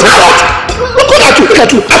about as harlot? Look at you. Look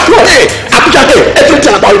at you. Afro hair, Abuja hair,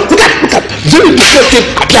 everything about you. Look at very destructive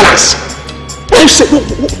appearance. Why you say,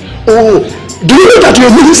 oh, do you know that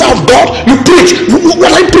you're a minister of God? You preach.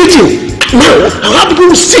 What are you preaching? Now, how do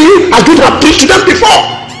people see you as you have preached to them before?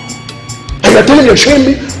 And you're telling me, you're showing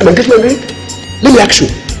me an engagement ring? Let me ask you,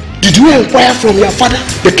 did you inquire from your father,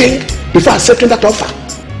 the king, before accepting that offer?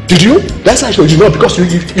 Did you? That's why you did not, because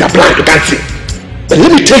you are blind, you can't see. But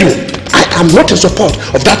let me tell you, I am not in support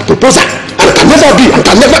of that proposal. And I can never be,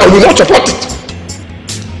 I will not support it.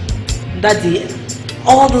 Daddy,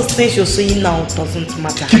 all those things you're saying now doesn't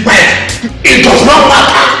matter. Keep quiet. It does not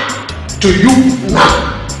matter to you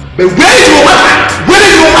now. But where is your matter? Where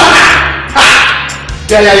is your matter? Ah!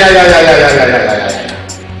 Yeah.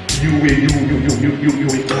 You will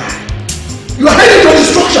cry. You are heading to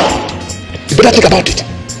destruction. You better think about it.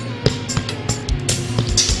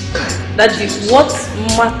 Daddy, what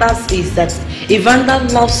matters is that Evander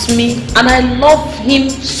loves me and I love him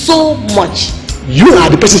so much. You are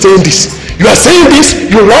the person saying this. You are saying this,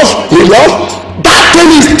 you love, he love. That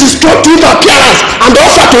thing is destructive appearance and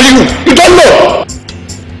offer to you. You don't know.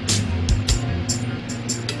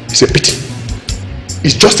 It's a pity.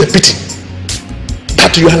 It's just a pity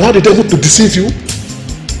that you allow the devil to deceive you,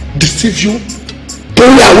 pull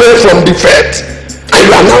you away from the faith, and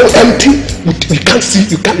you are now empty. You can't see,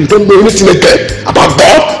 you don't know anything again about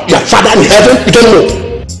God, your Father in heaven, you don't know.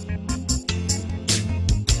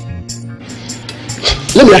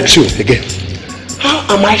 Let me ask you again. How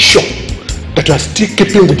am I sure that you are still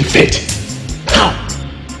keeping with the faith? How?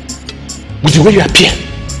 With the way you appear.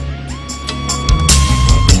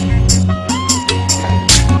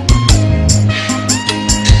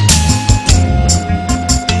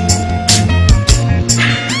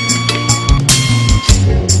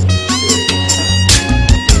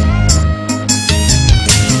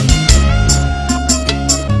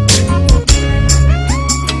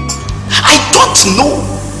 Know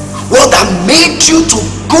what that made you to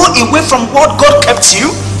go away from what God kept you?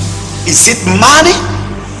 Is it money?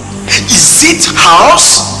 Is it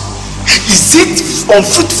house? Is it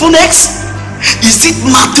unfruitfulness? Is it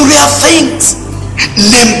material things?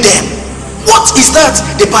 Name them. What is that?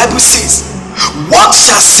 The Bible says, what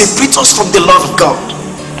shall separate us from the love of God?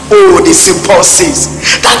 Oh, the St. Paul says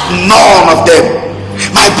that none of them.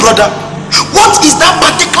 My brother, what is that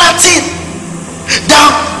particular thing that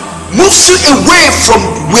moves you away from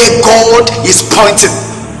where God is pointing?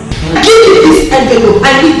 Give me this envelope.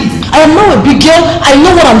 I need it. I am not a big girl. I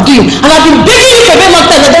know what I'm doing. And I've been begging you for a very long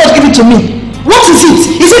time that God give it to me. What is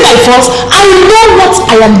it? Is it by force? I know what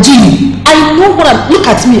I am doing. I know what I'm... Look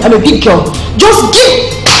at me. I'm a big girl. Just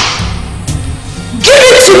give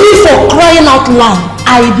it to me for crying out loud.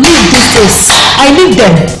 I need these things. I need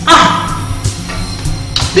them.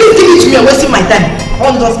 Please give it to me. I'm wasting my time.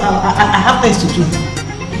 I have things to do.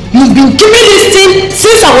 You've been giving this thing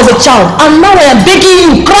since I was a child, and now I am begging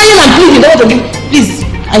you, crying and pleading. You don't want to give. Please,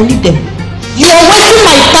 I need them. You are wasting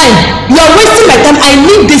my time. You are wasting my time. I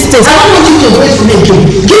need these things. I don't want you to waste me again.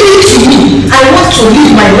 Give it to me. I want to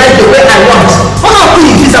live my life the way I want. What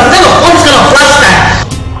happened is this? I'm tired of all this kind of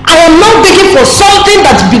lifestyle. I am now begging for something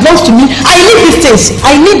that belongs to me. I need these things.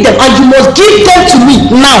 I need them, and you must give them to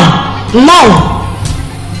me now. Now.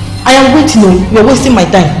 I am waiting. You are wasting my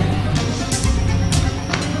time.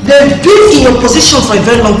 They've been in your position for a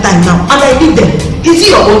very long time now, and I need them. Is it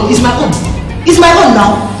your own? It's my own. It's my own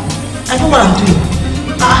now. I know what I'm doing.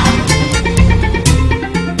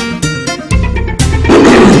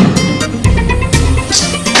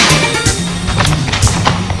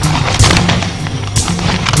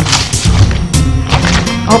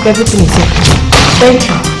 I hope everything is safe. Thank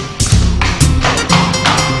you.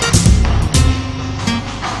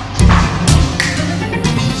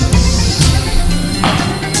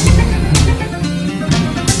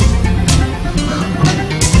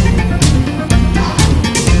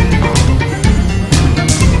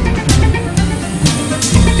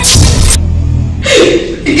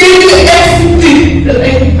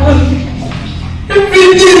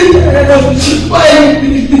 Why are you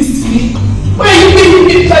doing this to me? Why are you making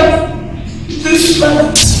me like this?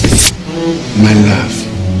 My love,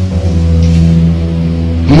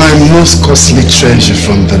 my most costly treasure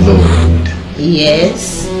from the Lord.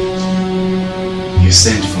 Yes. You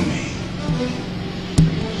sent for me.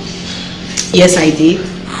 Yes, I did.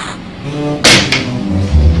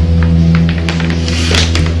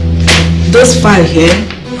 This file here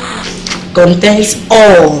contains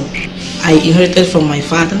all I inherited from my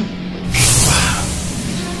father.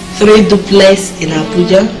 3 duplexes in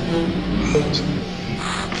Abuja,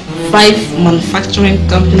 5 manufacturing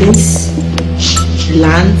companies,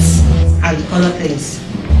 lands, and other things.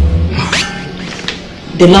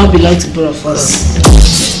 They now belong to both of us.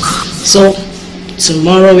 So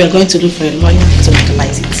tomorrow we are going to look for a lawyer to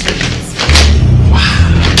legalize it.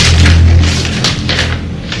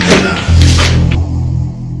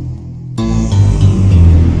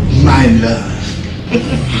 My love.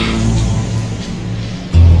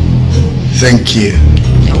 Thank you.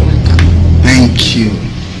 You're welcome. Thank you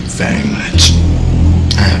very much.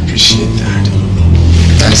 I appreciate that.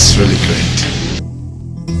 That's really great.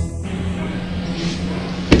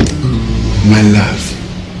 My love.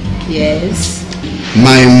 Yes.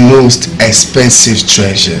 My most expensive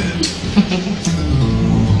treasure.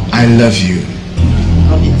 I love you.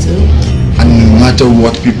 Love you too. And no matter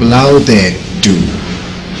what people out there do,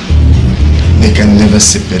 they can never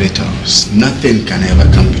separate us. Nothing can ever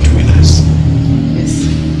come between us. Yes.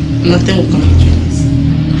 Nothing will come between us.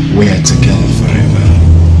 We are together forever.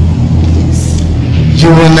 Yes.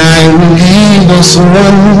 You and I will leave us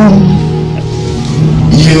one.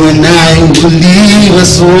 You and I will leave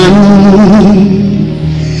us one.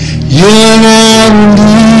 You and I will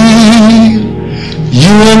leave.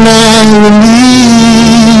 You and I will leave.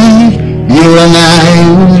 You and I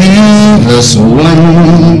will leave.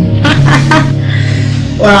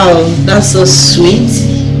 That's so sweet.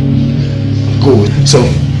 Good. So,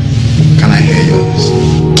 can I hear yours?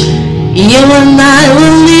 You and I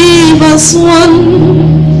will leave us one.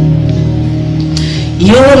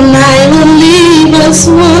 You and I will leave us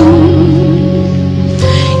one.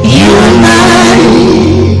 You and I,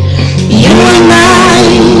 you and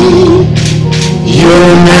I, you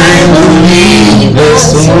and I will leave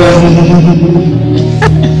us one.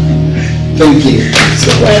 Thank you.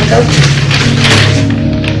 So welcome.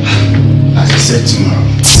 As I said tomorrow.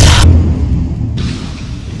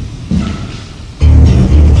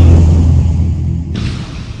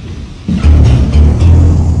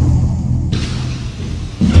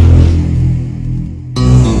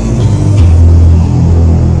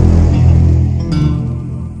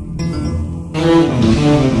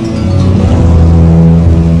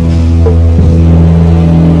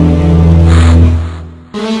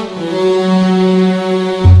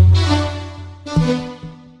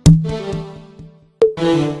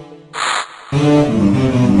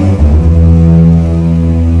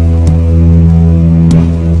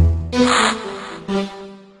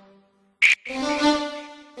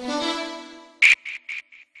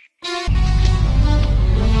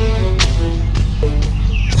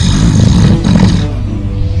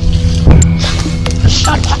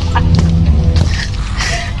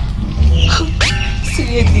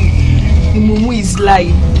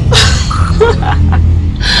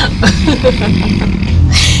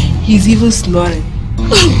 He's even snoring.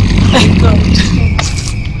 My God.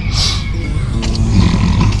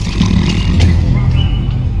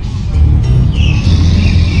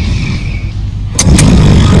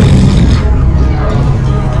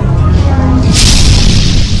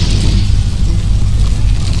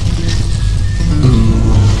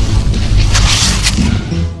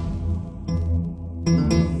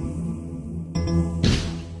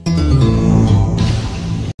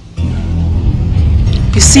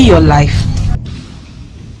 See your life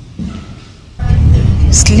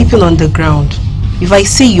sleeping on the ground. If I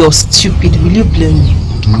say you're stupid, will you blame me?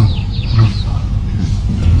 No.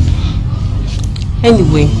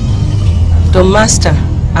 Anyway, the master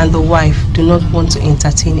and the wife do not want to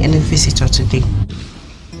entertain any visitor today.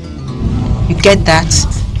 You get that?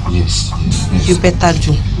 Yes. You better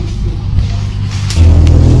do.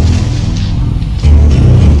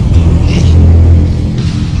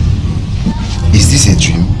 Is this a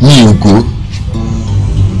dream? Me, you go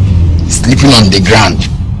sleeping on the ground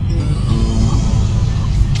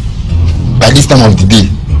by this time of the day.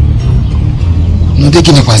 No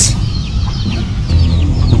taking a pass.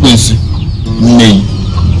 Nay.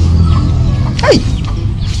 Hey.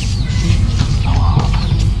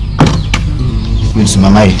 Yes,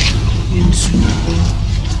 Mama. Yes.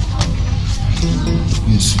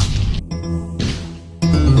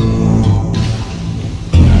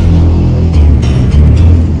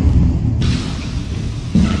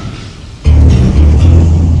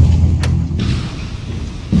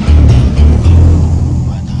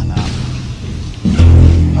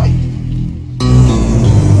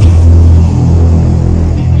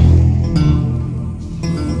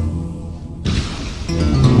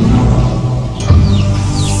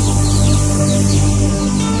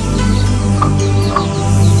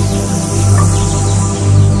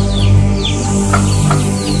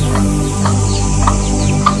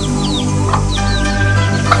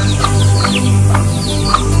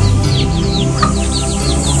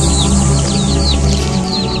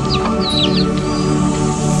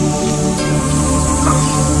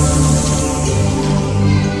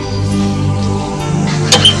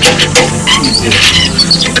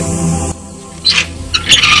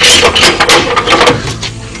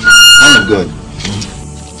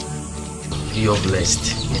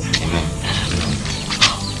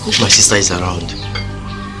 Is around.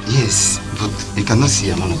 Yes, but you cannot see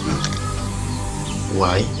a man of God.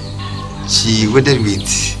 Why? She wedded with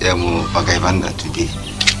Pagayvanda today,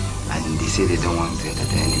 and they say they don't want to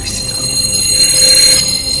entertain any visitor.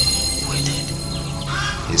 Wedded?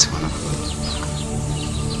 Yes, man of God.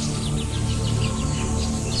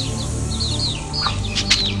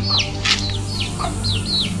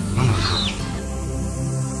 Man of God.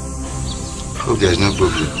 Hope there's no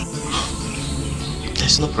problem.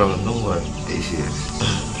 There's no problem, don't worry. Yes.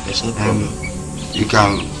 There's no problem. You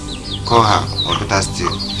can call her, or better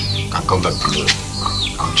still, can come back tomorrow.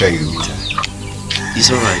 I'll try you meet her. It's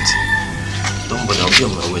alright. Don't bother, I'll be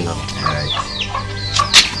on my way now. Alright.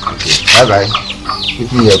 Okay, bye-bye.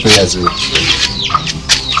 Give me your prayers.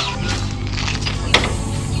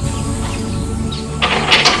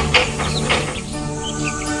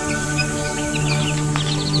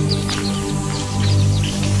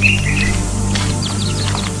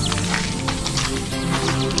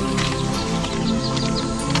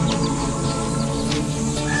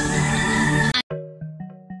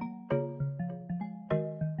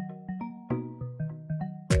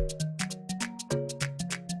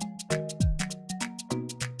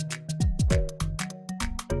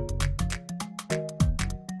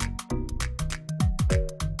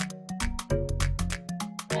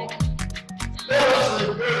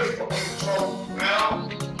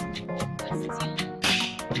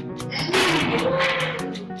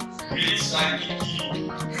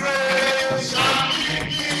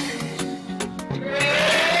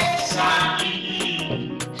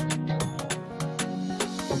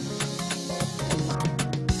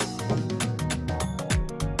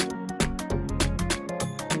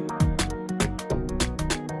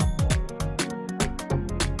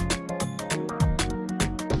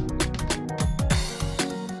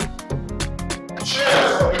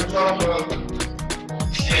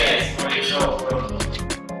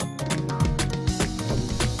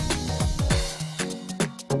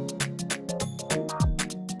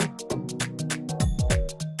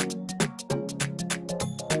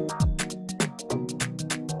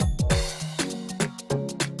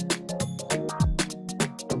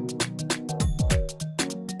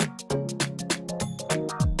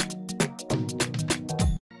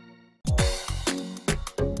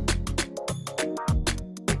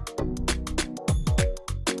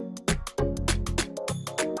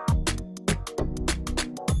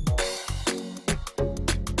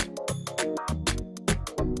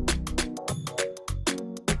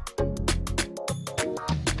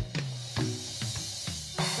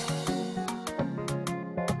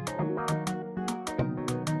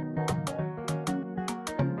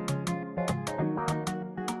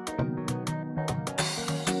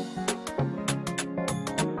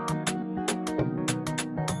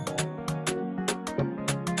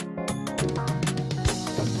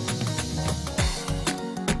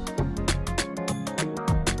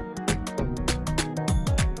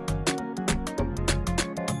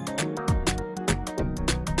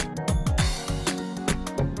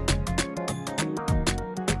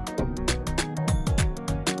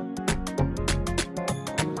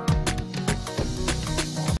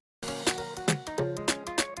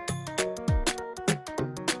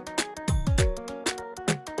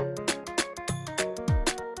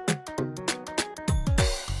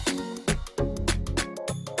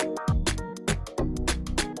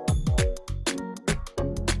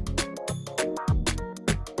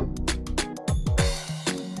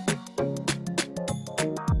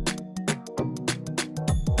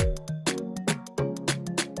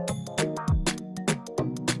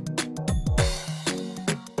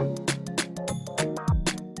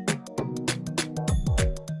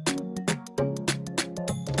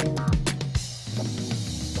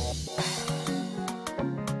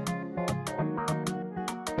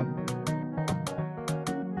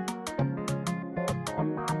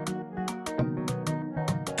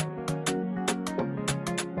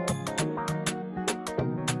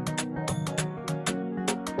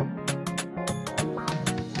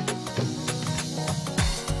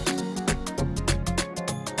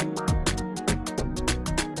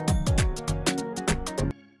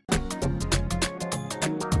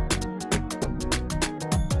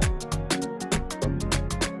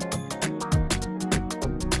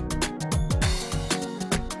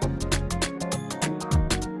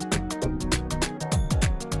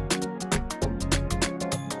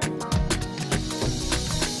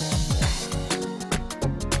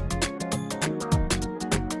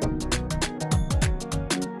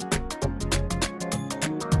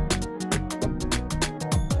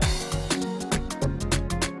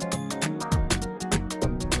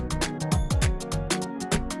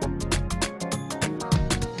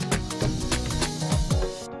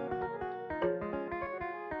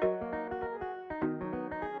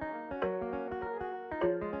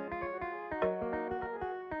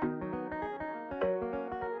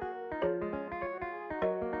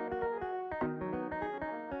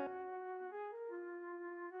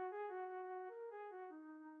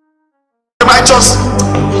 righteous,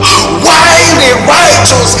 why the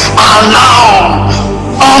righteous are now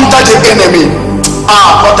under the enemy.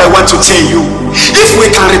 What I want to tell you, if we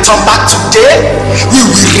can return back today, we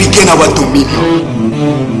will regain our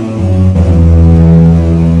dominion.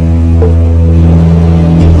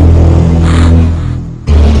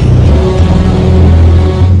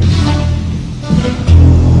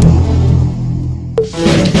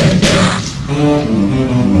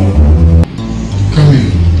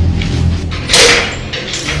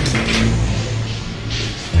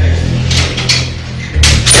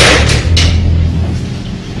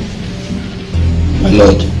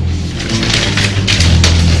 Lord.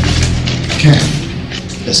 Ken.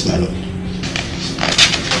 Yes, my lord.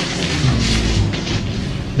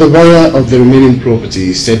 The buyer of the remaining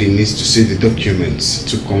property said he needs to see the documents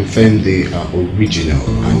to confirm they are original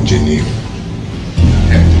and genuine.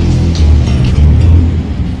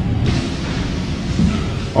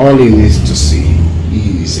 All he needs to see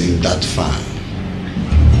is in that file.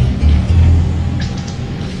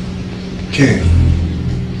 Ken.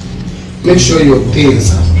 Make sure your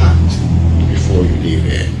things are packed before you leave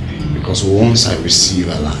here. Because once I receive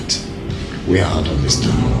alert, we are out of this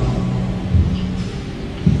town.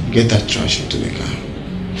 Get that trash into the car.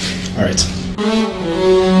 Alright.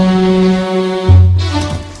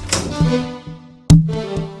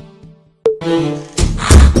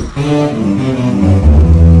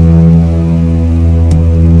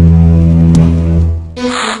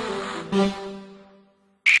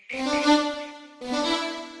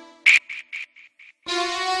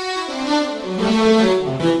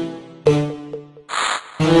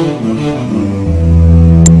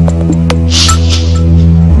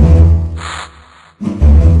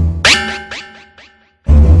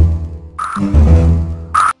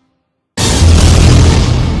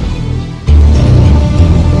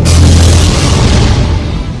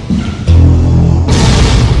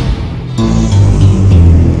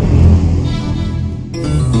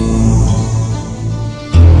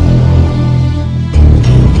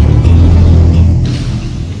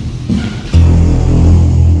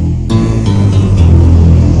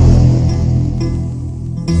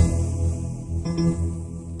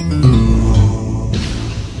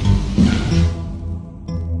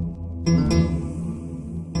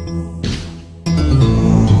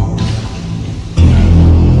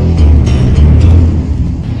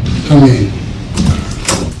 Come in.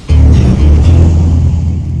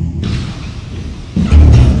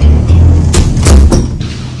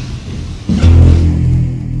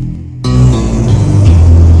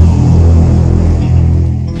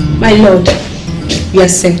 My lord, we are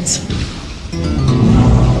set.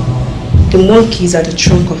 The monkey is at the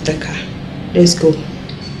trunk of the car. Let's go.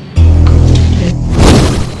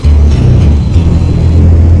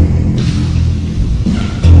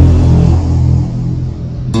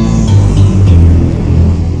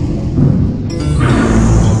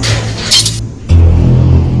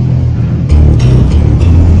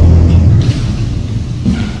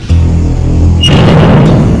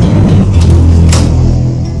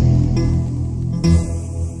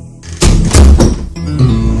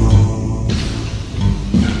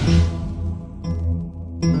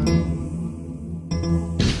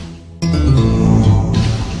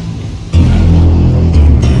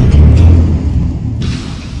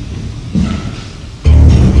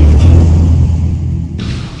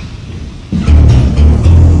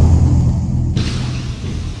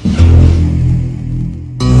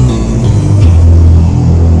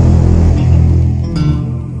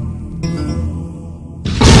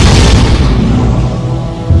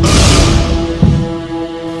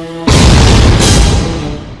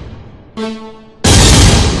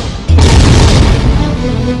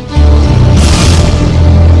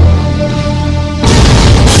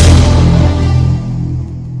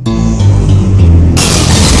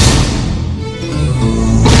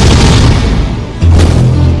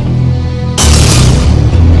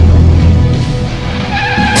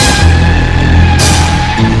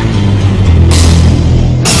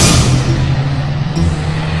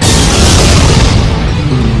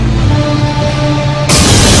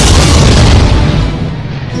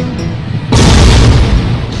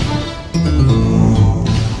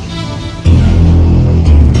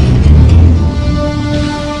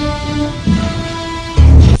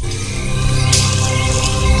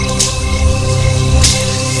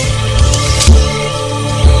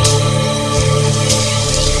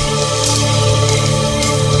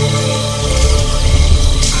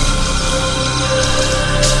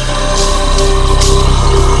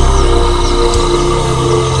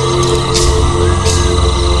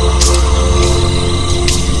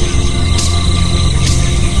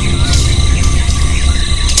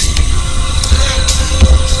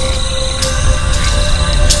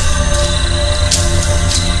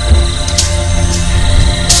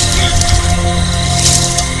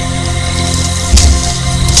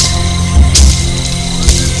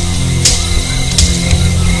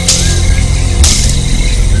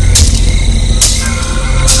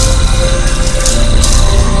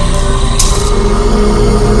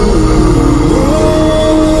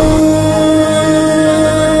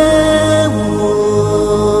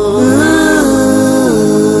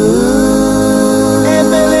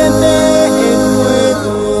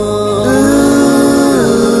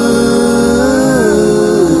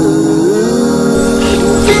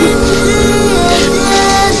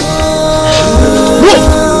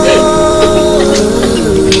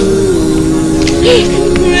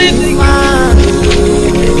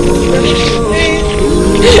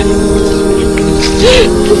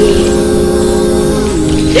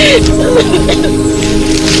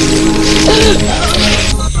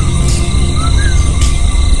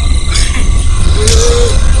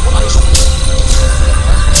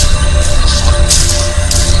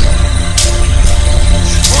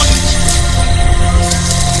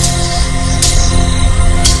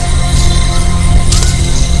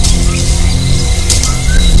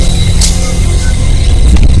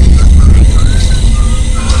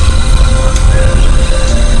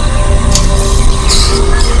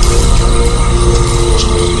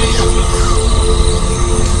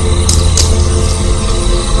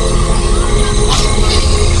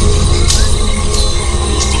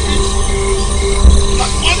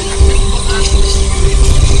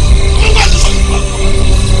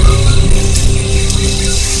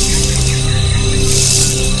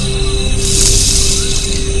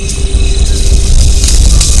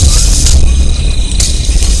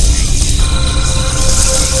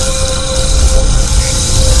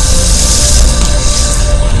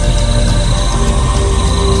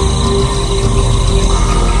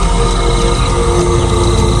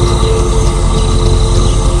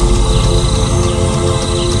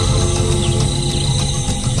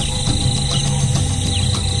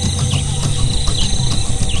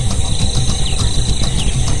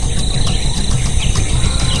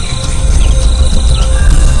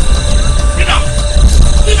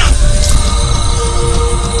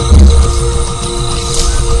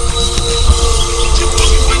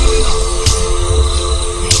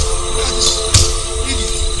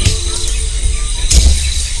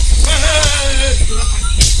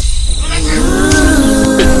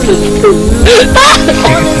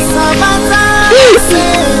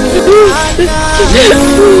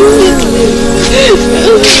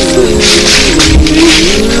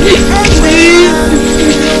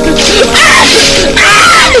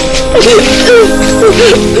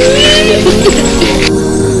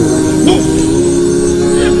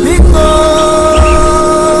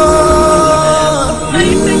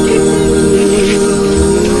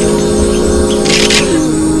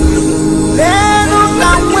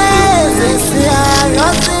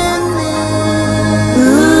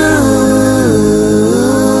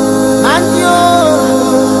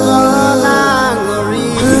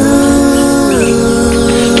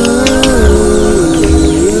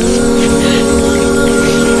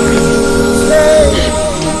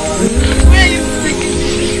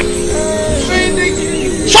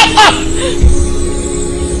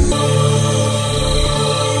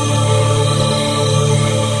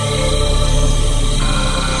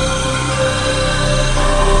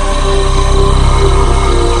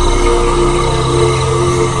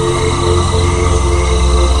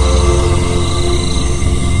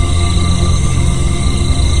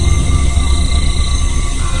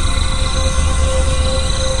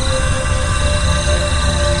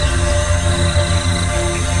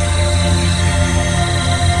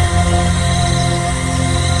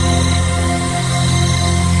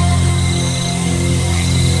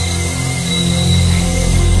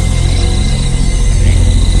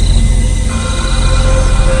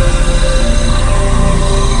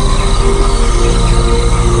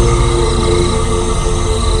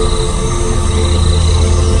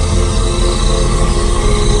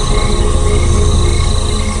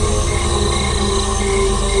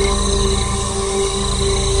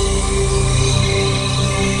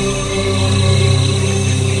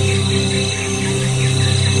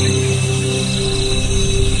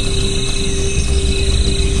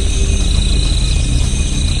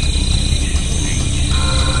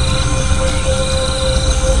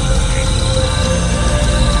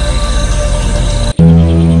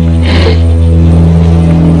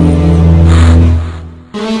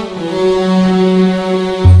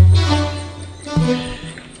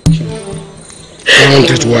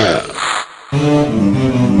 It well.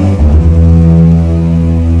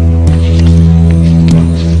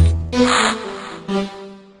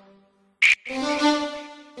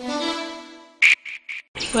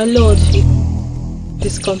 My lord, it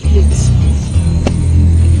is complete.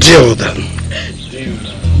 Deal then.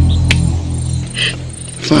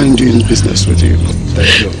 Fine doing business with you.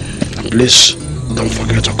 Thank you. And please don't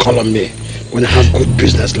forget to call on me when I have good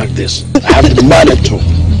business like this. I have the money to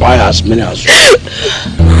buy as many as you.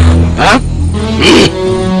 Huh?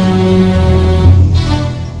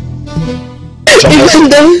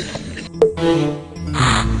 Evander,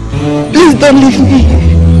 please don't leave me.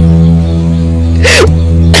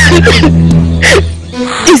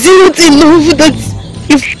 Is it not enough that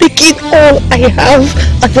you've taken all I have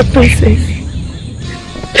as a princess?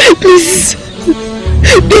 Please,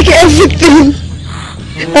 take everything.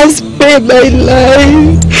 I'll spare my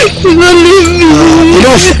life. Don't leave me.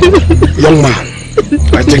 Enough, young man.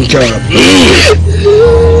 I think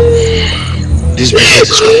this business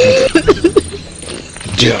is completed.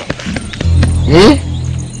 Dear,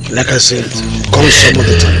 like I said, come some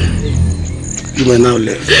other time. You may now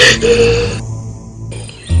leave.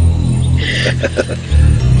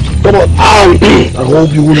 Come on, I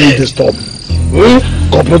hope you won't disturb.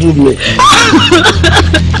 Cooperate with me.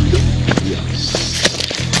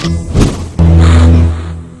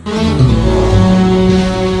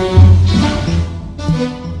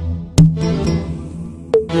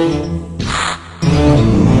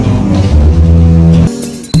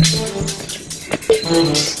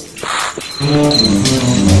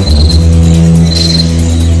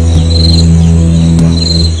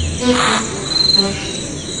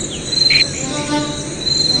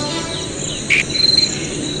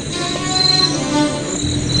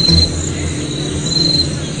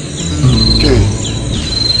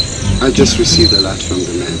 I just received a alert from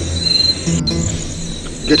the men.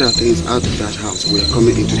 Get our things out of that house. We are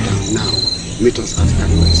coming into town now. Meet us at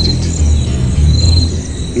Canada Estate.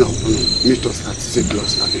 No, meet us at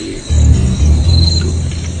First-Class Avenue.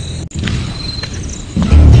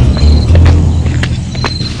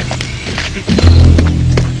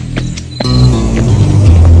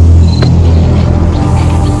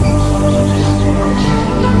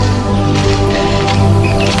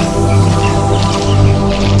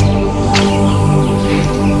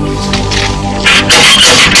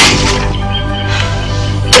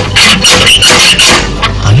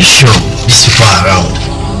 Are you sure these people are around?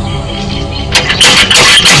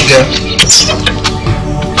 Yeah.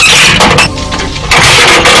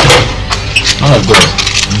 Man of God.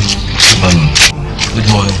 Good morning. Good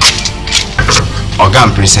morning. Oga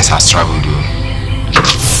and Princess has traveled.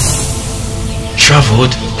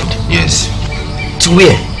 Traveled? Yes. To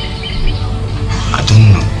where? I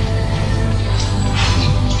don't know.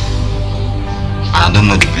 I don't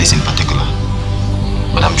know the place in particular.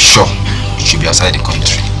 But I'm sure it should be outside the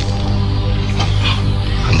country.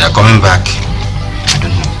 And they're coming back. I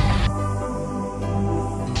don't know.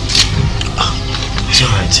 It's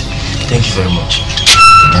alright. Thank you very much.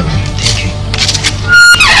 Thank you.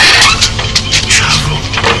 Travel.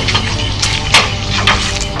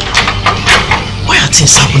 Why are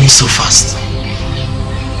things happening so fast?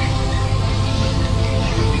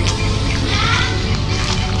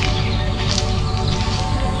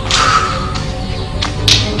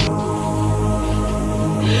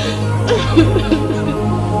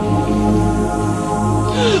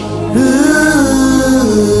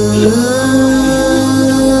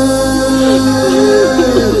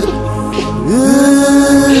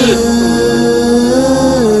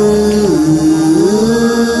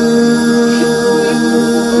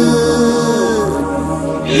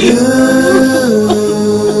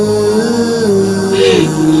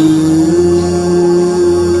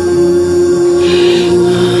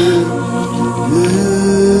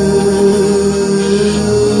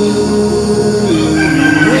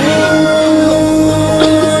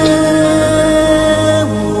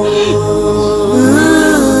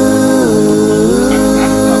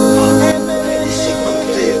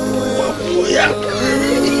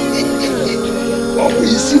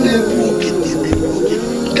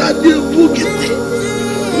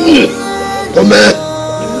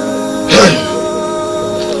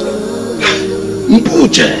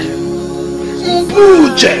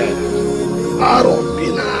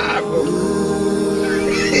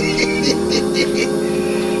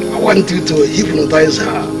 I want you to hypnotize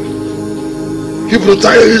her.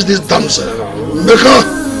 Hypnotize this damsel. Make her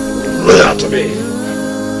loyal to me.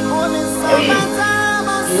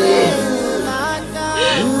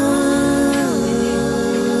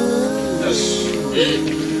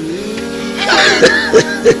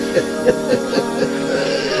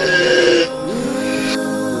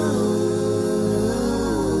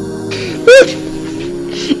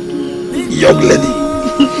 Young lady,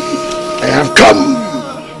 I have come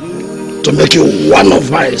to make you one of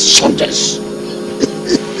my soldiers.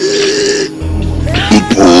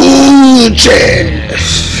 Mpuche!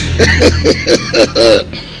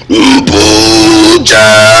 Mpuche!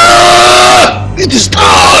 It is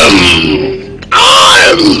time!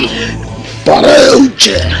 Time!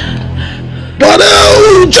 Pareuche!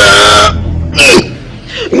 Pareuche!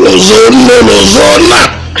 Lozona!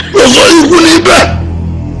 Lozo Igunibe!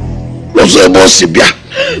 Lozo Bosibia!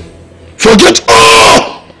 Forget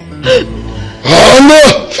all! Honor!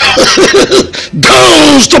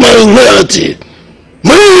 Down to my loyalty!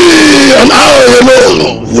 Me and I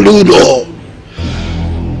alone will know.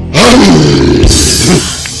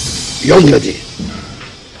 Young lady,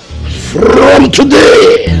 from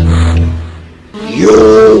today, you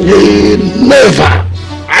will never,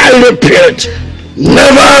 I repeat,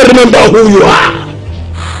 never remember who you are.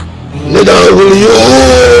 Neither will you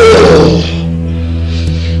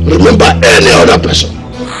remember any other person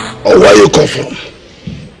or where you come from.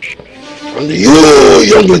 And you,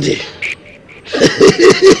 young lady,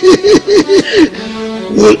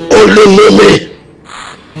 will only know me.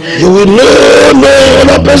 You will know no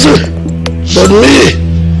other person but me.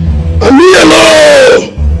 And me alone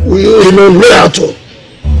will you remain loyal to.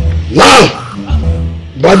 Now,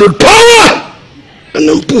 by the power and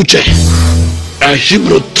the Mpuche, I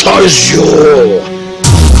hypnotize you.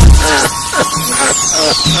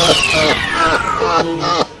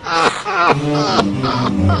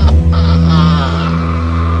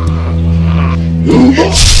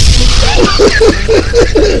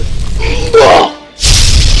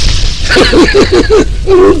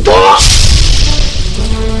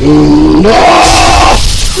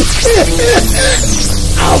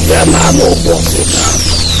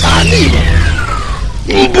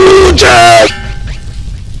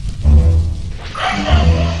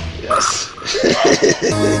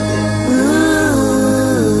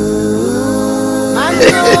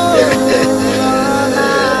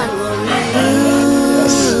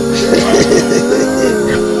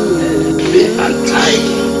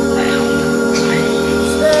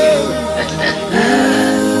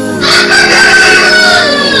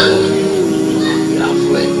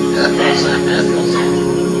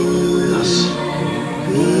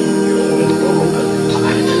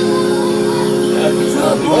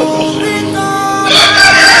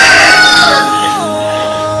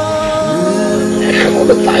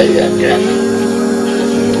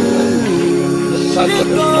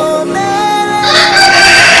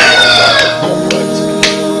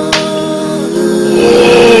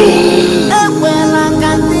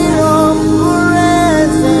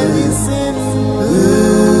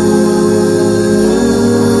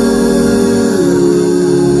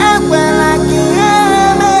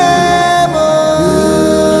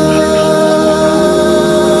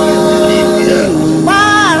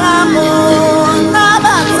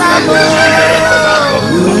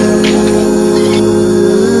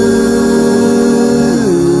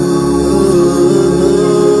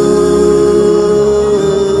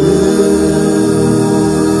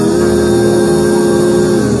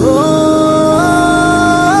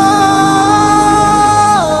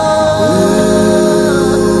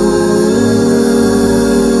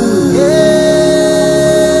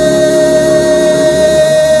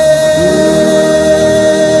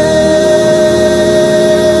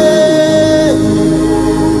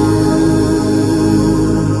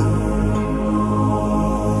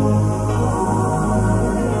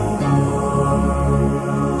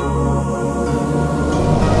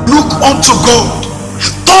 unto God.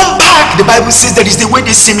 Turn back, the Bible says, that is the way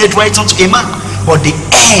they seem made right unto a man, but the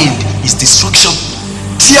end is destruction.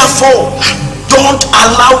 Therefore, don't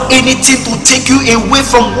allow anything to take you away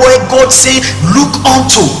from where God said, look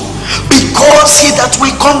unto. Because he that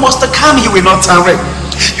will come must come, he will not tarry.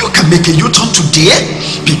 You can make a U-turn today,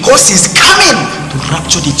 because he's coming to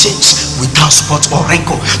rapture the church without spot or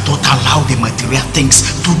wrinkle. Don't allow the material things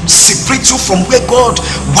to separate you from where God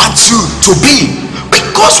wants you to be.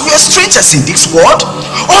 Because we are strangers in this world.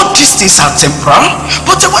 All these things are temporal,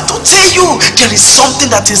 but I want to tell you, there is something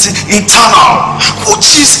that is eternal,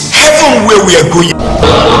 which is heaven, where we are going.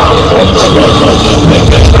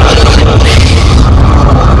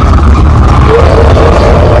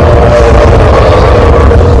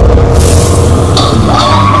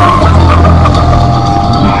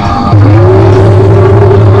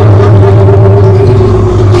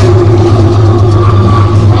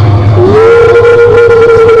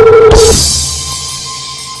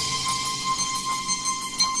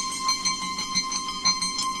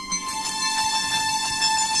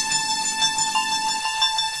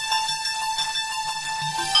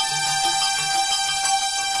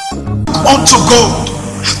 Unto God.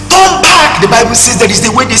 Turn back, the Bible says, that is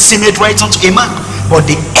the way they seem made right unto a man, but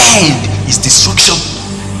the end is destruction.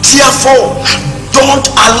 Therefore, don't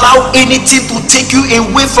allow anything to take you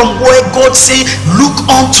away from where God say look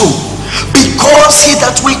unto. Because he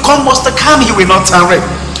that will come must come, he will not tarry.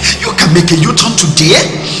 You can make a U-turn today,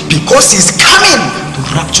 because he's coming to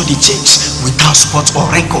rapture the church without spot or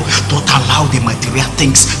wrinkle. Don't allow the material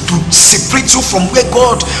things to separate you from where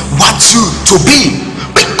God wants you to be.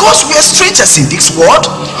 Because we are strangers in this world.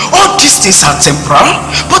 All these things are temporal,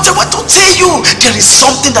 but I want to tell you, there is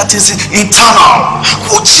something that is eternal,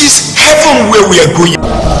 which is heaven, where we are going.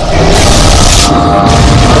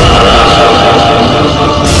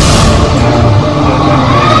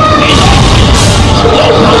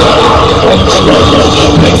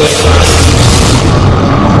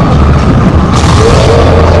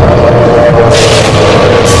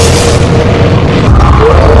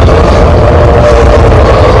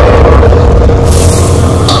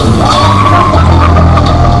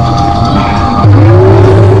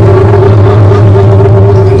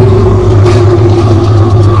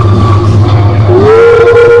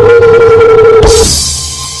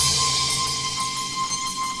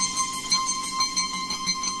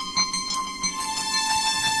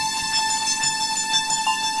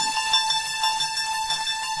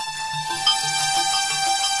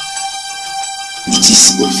 It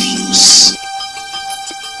is obvious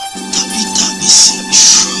Tabitha is in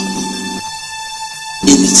trouble,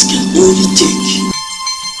 and it can only take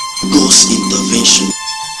God's intervention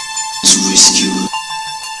to rescue her.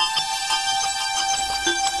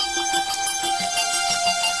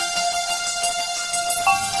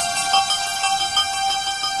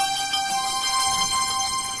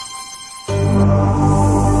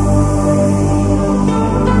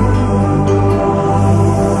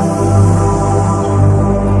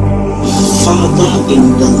 Father, in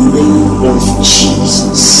the name of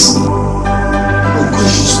Jesus, oh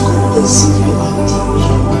gracious God and Savior,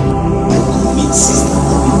 I commit Sister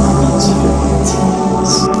Tabitha into your mighty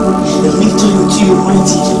hands. I lift her into your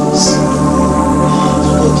mighty hands. And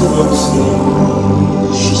I do not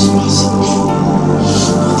know she's passing through,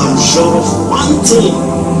 but I'm sure of one thing: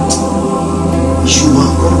 you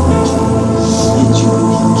are God and you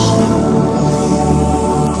will care.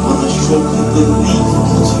 And I strongly believe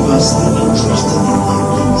that you are still interested in our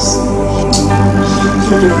lives.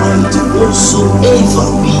 God Almighty, whatsoever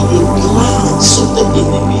be the plans of the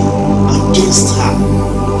enemy against her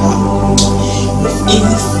with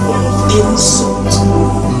any form of insult.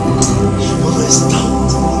 But I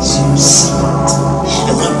stand as you see it,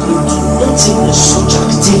 and I bring to nothing such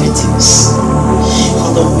activities.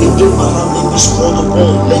 Father, wherever her name is called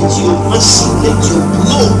upon, let your mercy, let your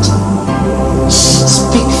blood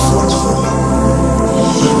speak forth for her.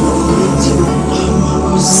 Let your power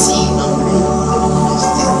be seen and made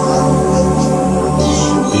manifest in her life.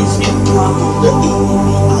 If a plan of the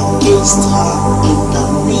enemy against her in the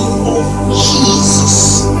name of Jesus,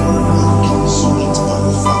 I cancel it by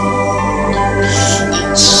fire.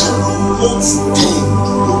 It shall not stand.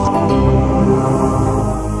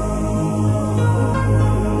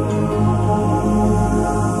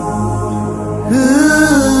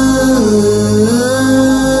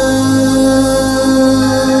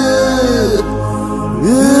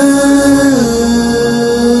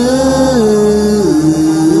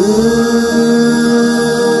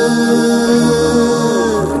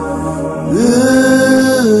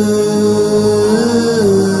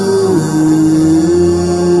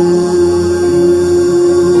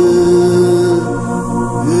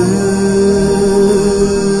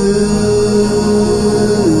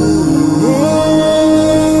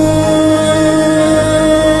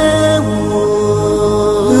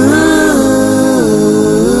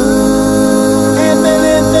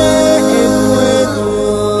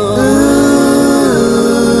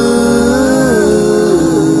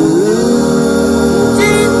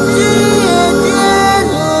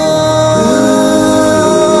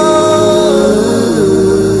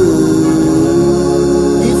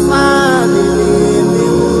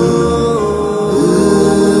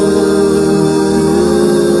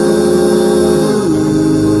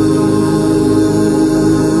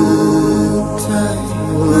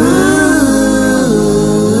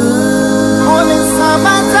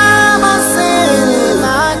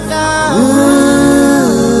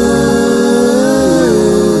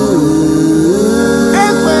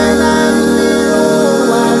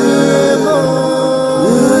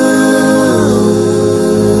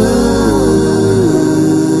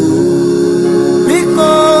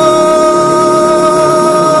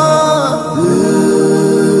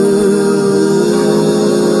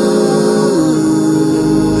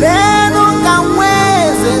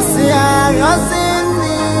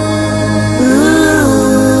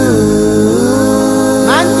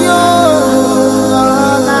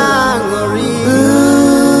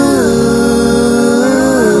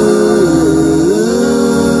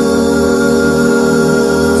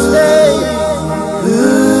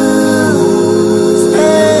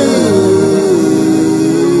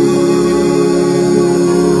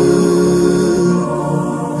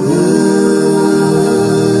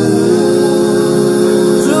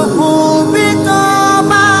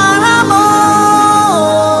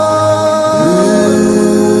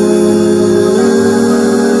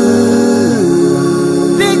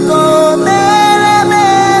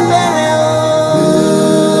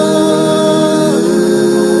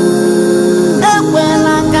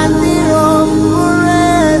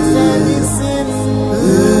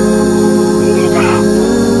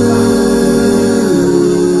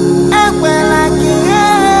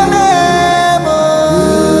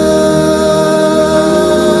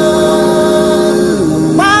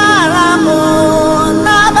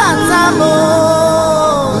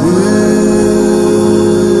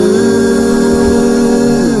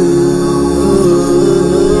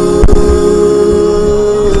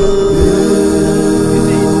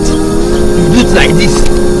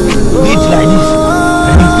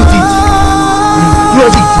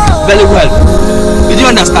 Very well. Did you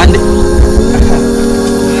understand it?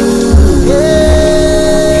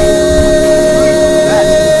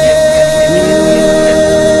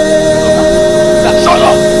 Shut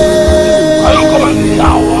up! I don't come in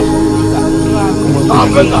now. I'm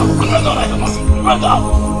going now.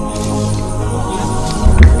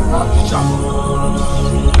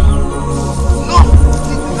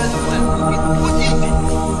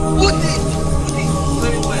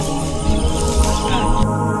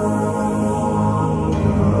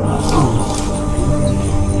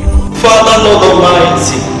 Father, Lord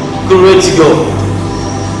Almighty, great God,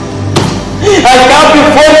 I come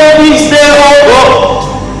before you this day, oh God,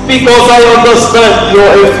 because I understand your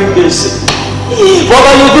efficacy.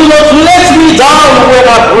 Father, you do not let me down when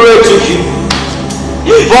I pray to you.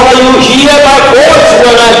 Father, you hear my voice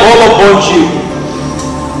when I call upon you.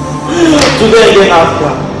 Today again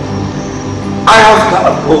I have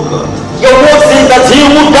come, oh God. Your word says that he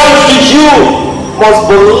who comes to you must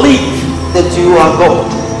believe that you are God.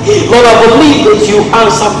 Lord, I believe that you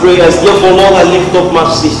answer prayers. Therefore, Lord, I lift up my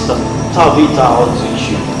sister Tabitha unto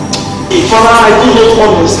you. Father, I do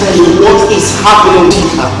not understand what is happening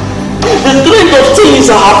with her. The trend of things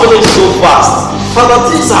are happening so fast. Father,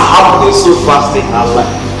 things are happening so fast in her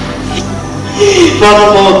life. Father,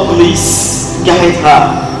 Lord, please guide her.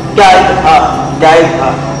 Guide her. Guide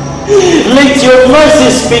her. Let your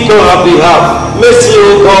mercy speak on her behalf. Mercy,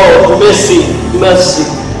 O God. Mercy. Mercy.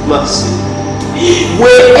 Mercy.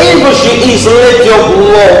 Wherever she is, let your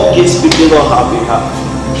blood keep speaking on her behalf.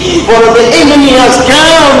 For the enemy has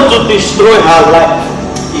come to destroy her life.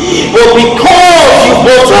 But because you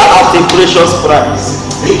bought her at a precious price,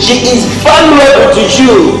 she is valuable to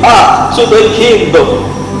you, to the kingdom.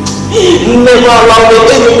 Never allow the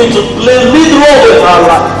enemy to play lead role in her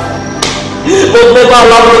life. But never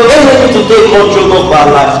allow the enemy to take control of her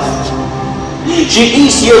life. She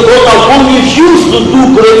is your daughter whom you used to do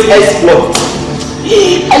great exploits.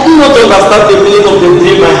 I do not understand the meaning of the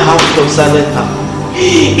dream I have concerning her.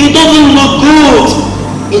 It doesn't look good.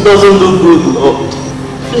 It doesn't look good, Lord.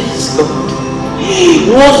 Please, Lord.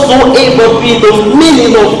 Whatsoever be the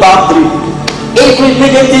meaning of that dream, every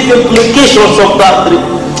negative implications of that dream,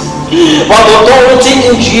 by the authority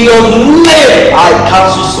in your name, I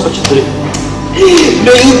cancel such dream.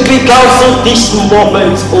 May it be cancelled this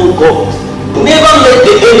moment, oh God. Never let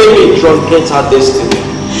the enemy truncate her destiny.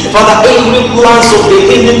 Father, every plans of the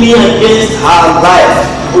enemy against her life,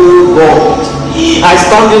 oh God, I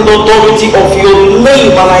stand in the authority of your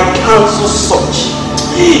name and I cancel such.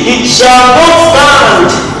 It shall not stand.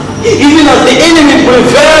 Even as the enemy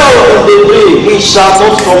prevail in the dream, it shall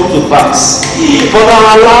not come to pass. For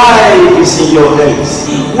her life is in your hands.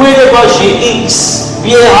 Wherever she is,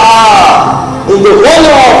 bear her in the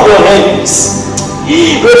hollow of your hands.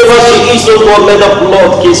 Wherever she is, oh God, let the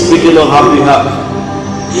blood keep speaking on her behalf.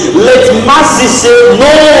 Let mercy say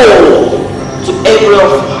no to every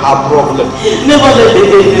of her problem. Never let the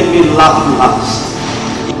enemy laugh last.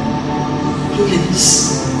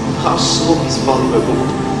 Please, her soul is vulnerable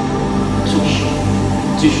to you,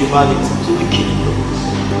 to humanity, to the kingdom.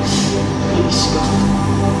 Please, God,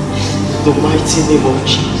 in the mighty name of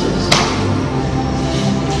Jesus.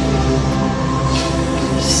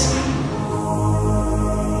 Please.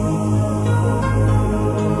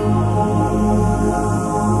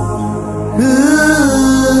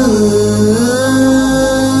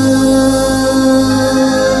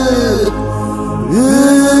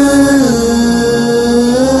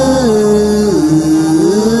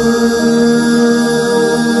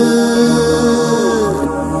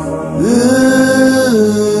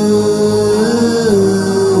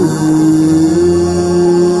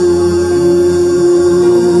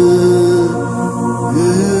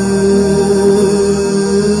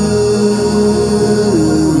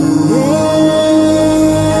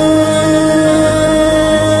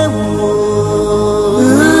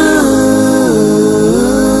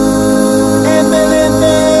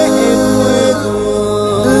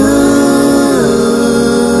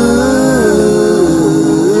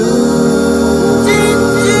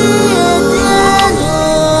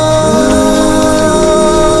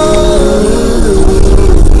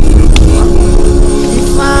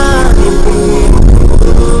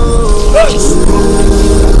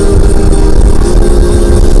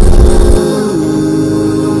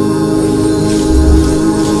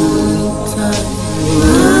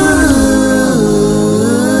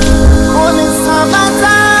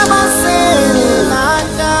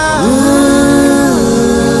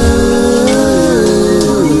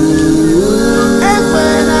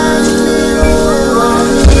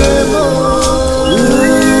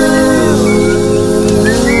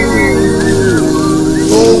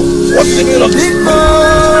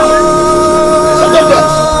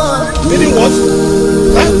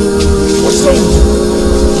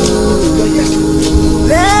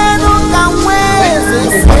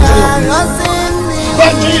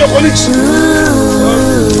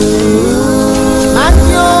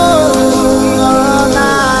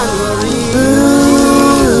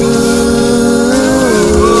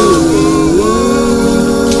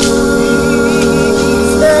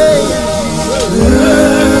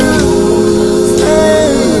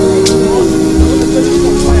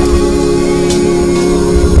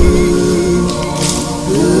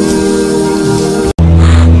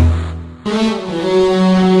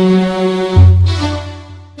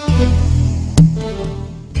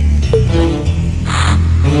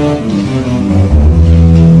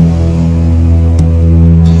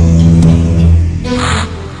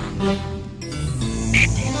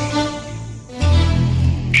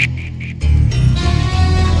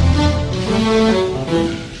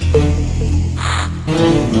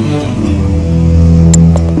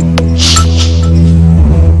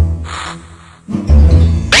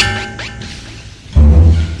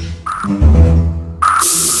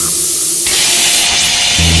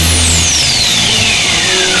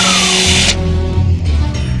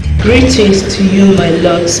 Greetings to you, my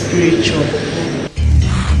Lord Spiritual.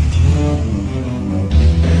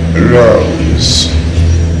 Rose.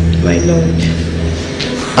 My Lord.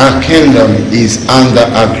 Our kingdom is under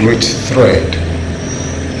a great threat.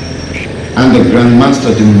 And the Grand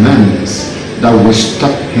Master demands that we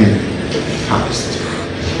stop him fast.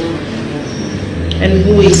 And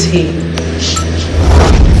who is he?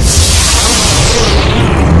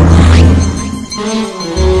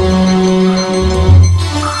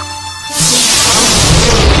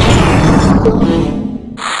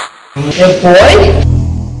 A boy?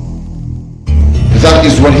 That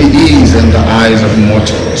is what he is in the eyes of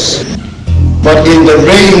mortals. But in the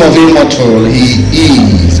realm of immortal, he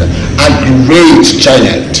is a great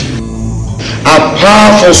giant, a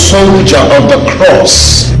powerful soldier of the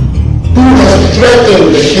cross, who has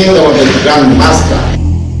threatened the kingdom of the Grand Master,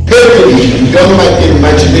 painfully beyond my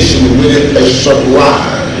imagination within a short while.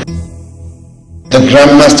 The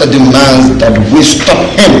Grand Master demands that we stop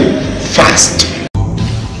him fast.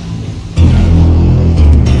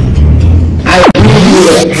 I give you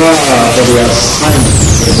the power that we are assigned.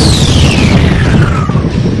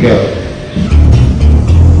 Go.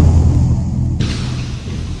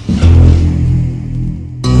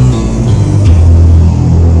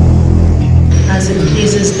 As it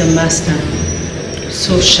pleases the Master,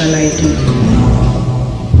 so shall I do.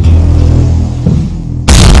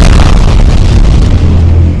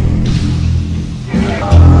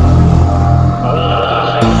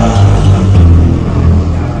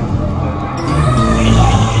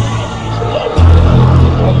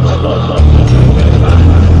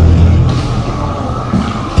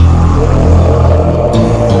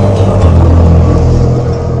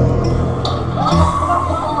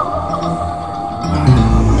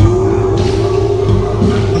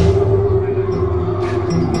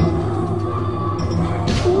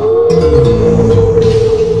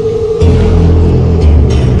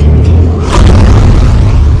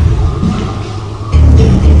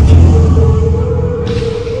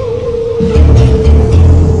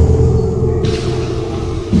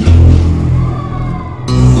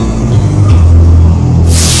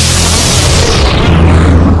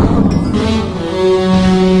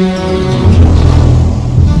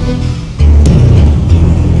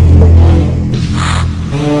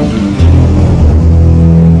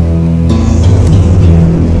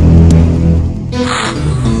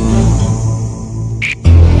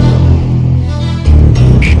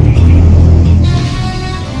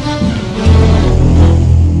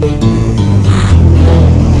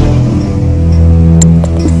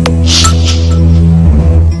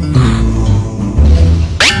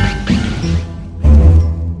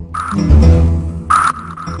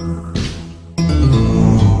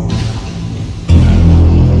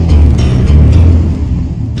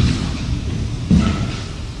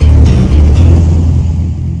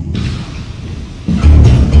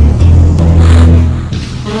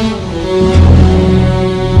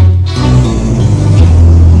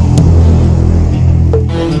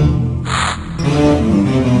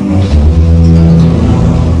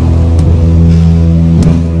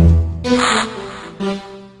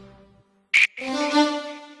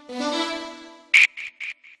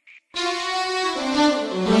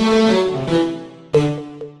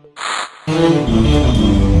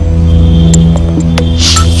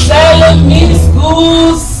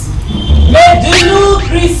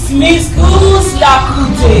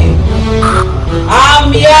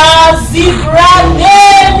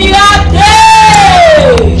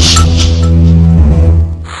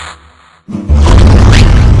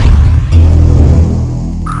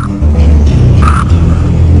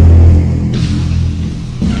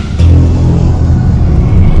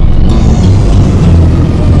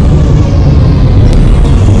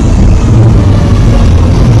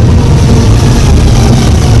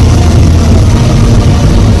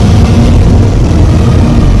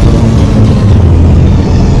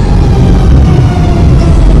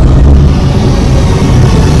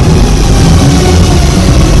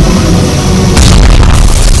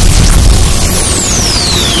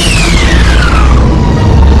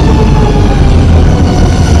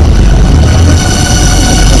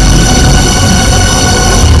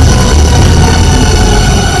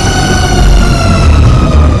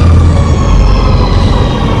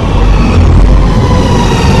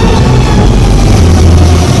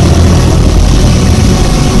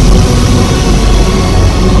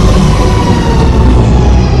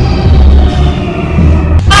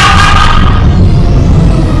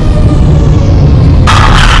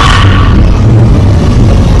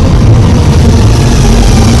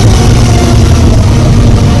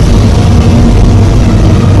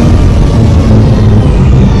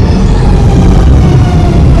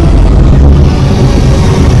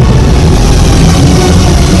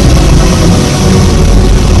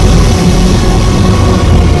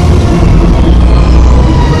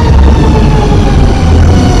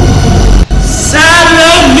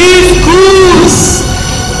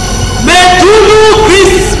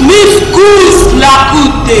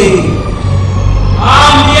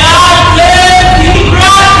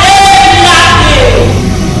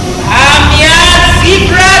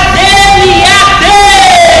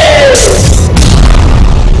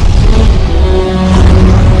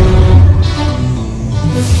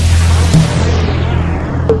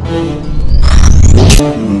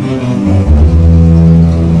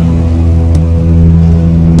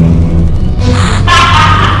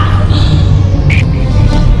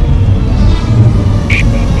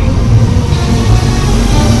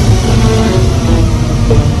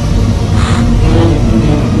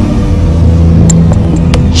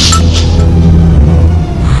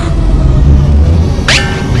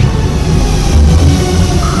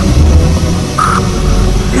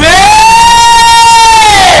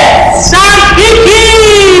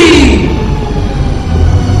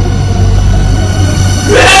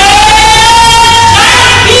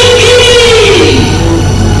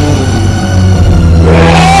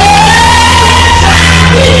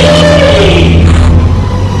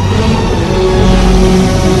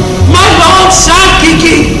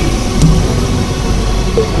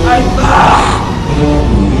 I bow.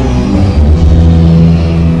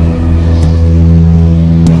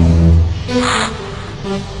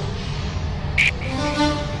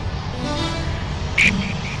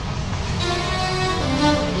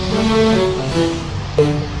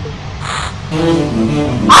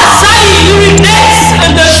 As I urinate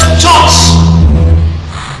in this church,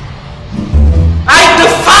 I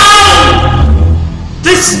define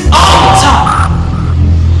this altar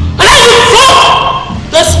and I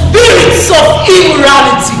invoke the spirits of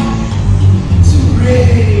immorality to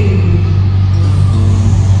reign.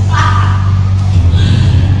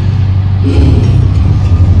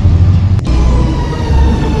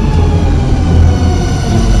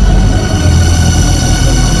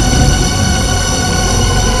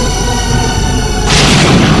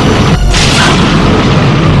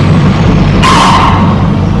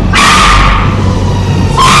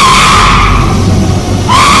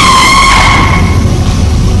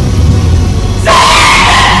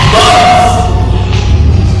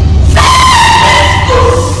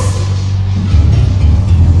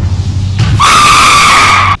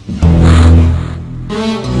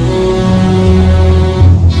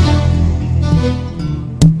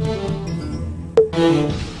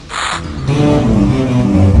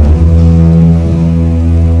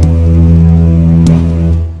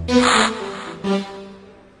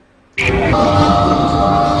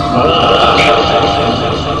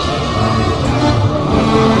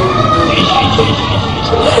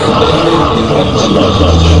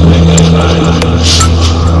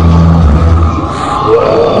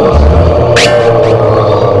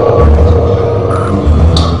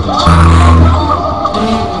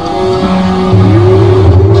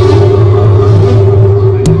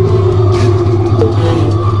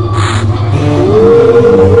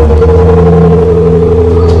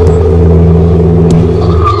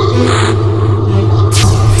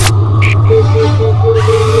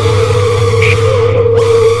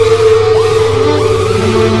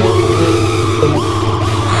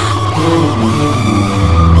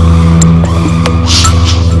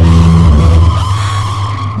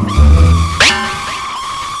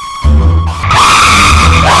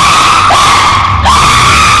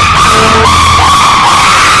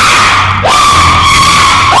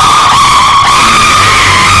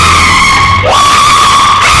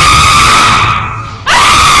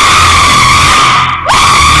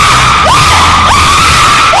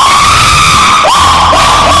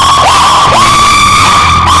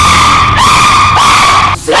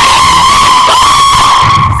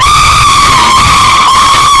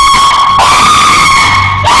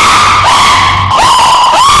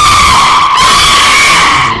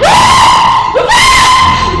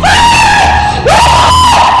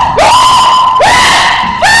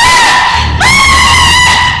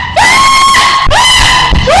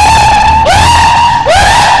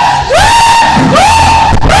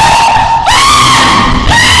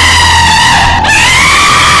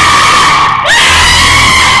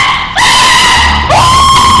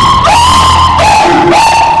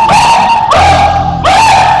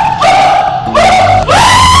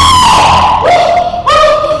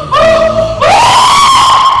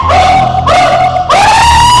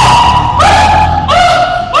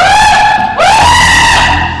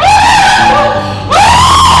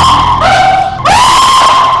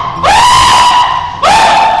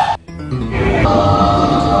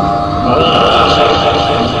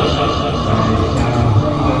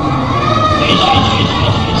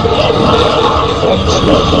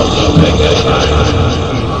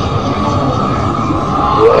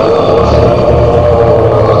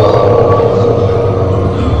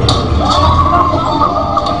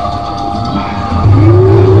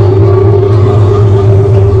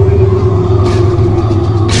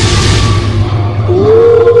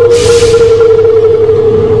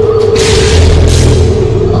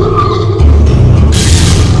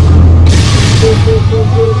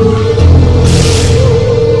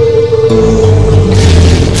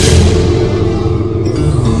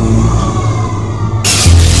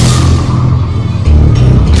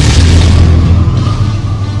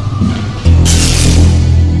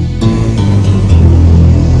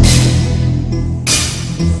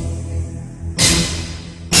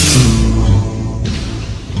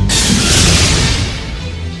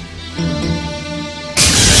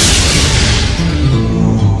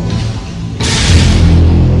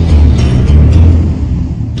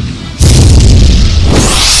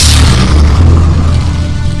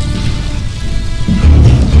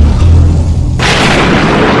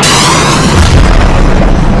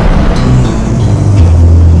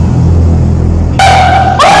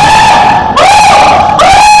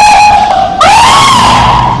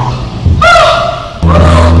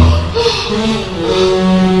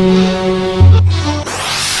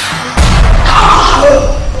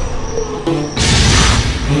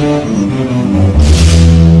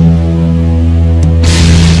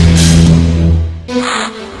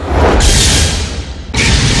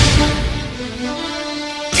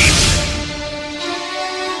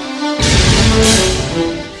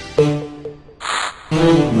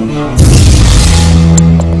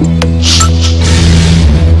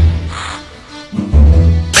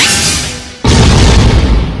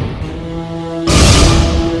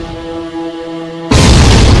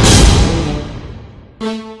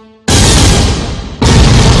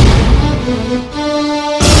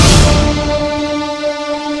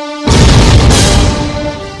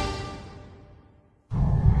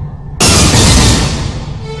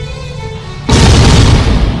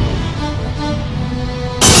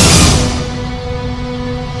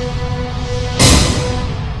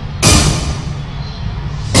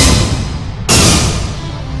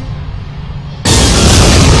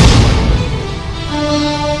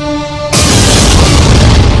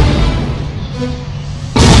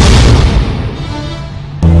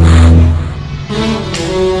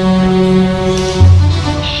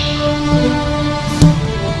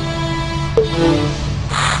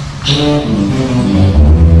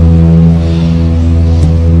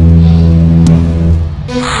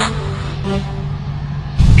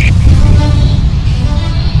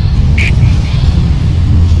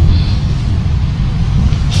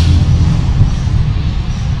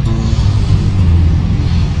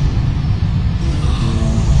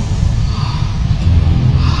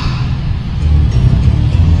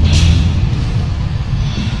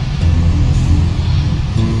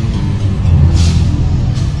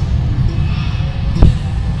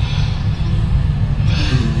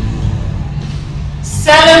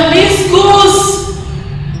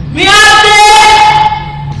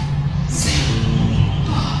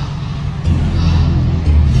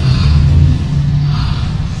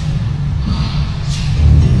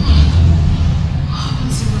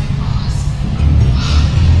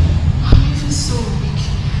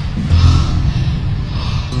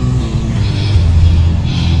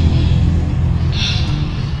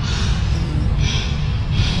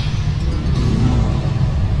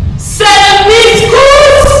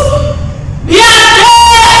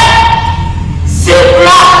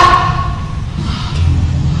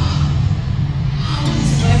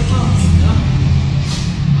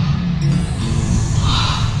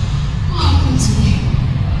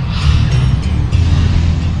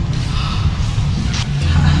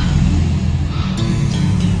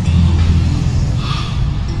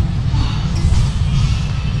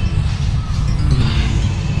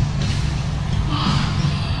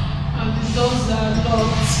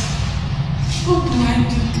 What do I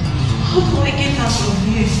do? How do I get out of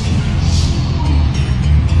here?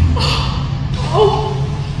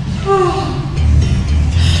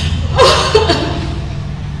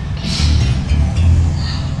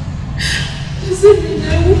 Does it mean I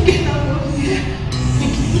won't get out of here?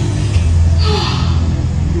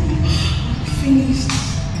 I'm finished.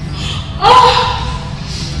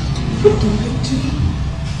 What do I do?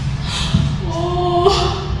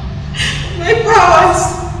 My powers!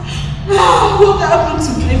 What happened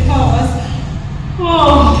to my powers?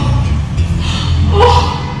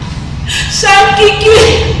 Shankiki!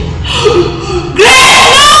 Great!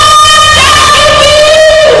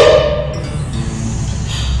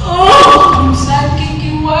 Shankiki,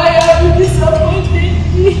 why are you disappointing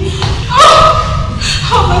me?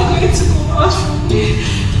 How am I going to go out from here?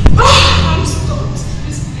 I'm stuck in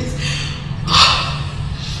this place.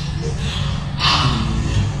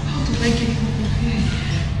 How do I get out of here?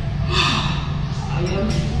 I am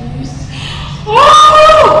finished. I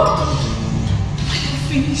am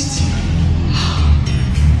finished.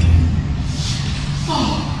 No.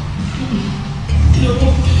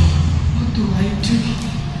 What do I do?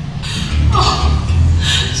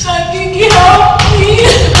 Shankiki, help me!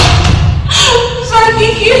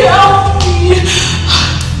 Shankiki, help me!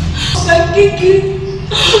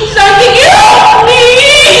 Shankiki, help me!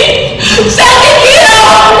 Shankiki,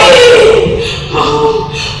 help me!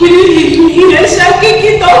 Will you leave me here? Shankiki,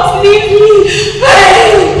 don't leave me!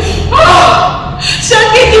 Hey!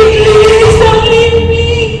 Shankiki, please don't leave me!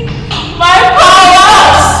 My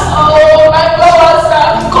powers! My powers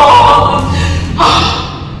are gone!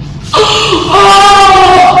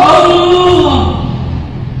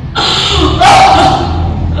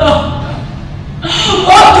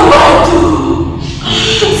 What do I do?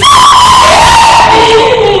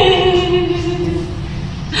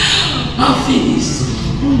 I'm finished.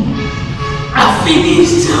 I'm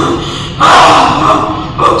finished.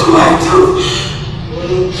 What do I do?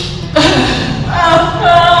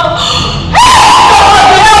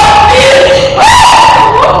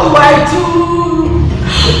 What do I do?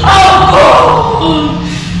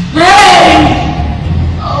 Hey!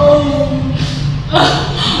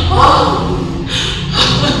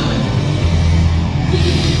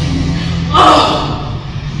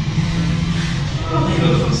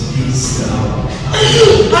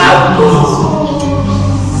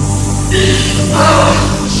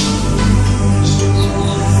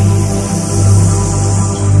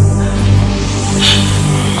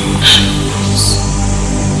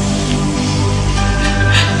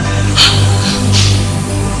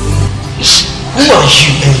 Who are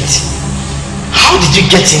you, and how did you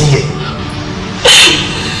get in here?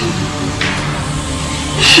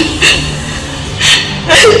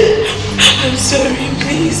 I'm sorry,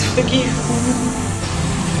 please forgive me.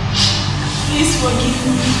 Please forgive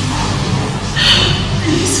me.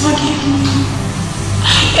 Please forgive me.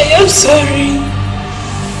 I am sorry.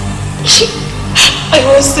 I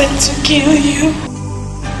was sent to kill you.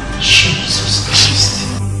 Jesus Christ.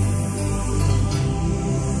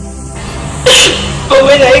 But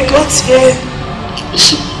when I got here,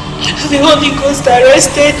 the Holy Ghost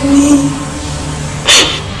arrested me.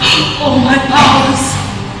 All my powers.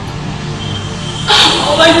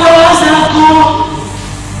 All my powers are gone.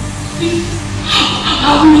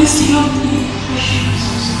 Have mercy on me.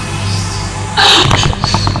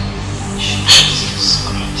 Jesus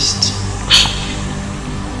Christ.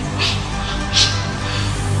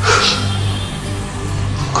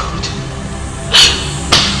 God.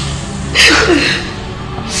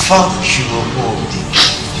 Father, you are holy.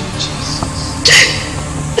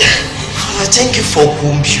 Father, thank you for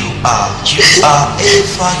whom you are. You are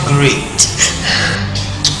ever great.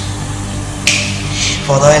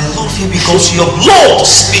 Father, I love you because your blood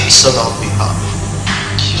speaks on our behalf.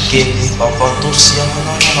 You gave me Papa to see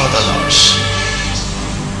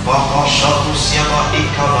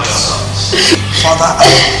Father,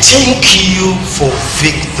 I thank you for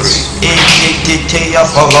victory.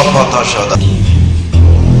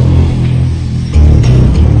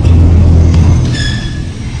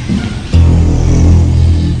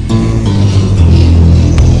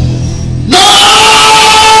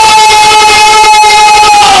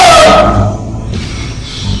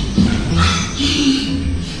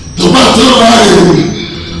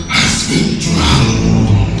 Has been drowned.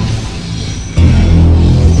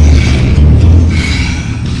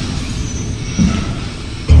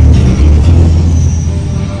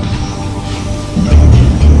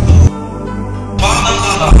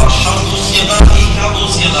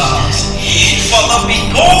 Father,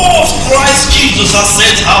 because Christ Jesus has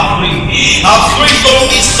set her free, her freedom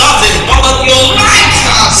is certain. Father, your light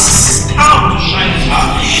has come.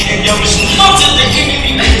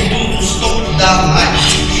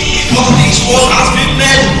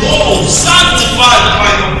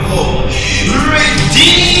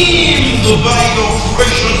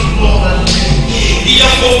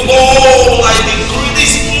 of all, I decree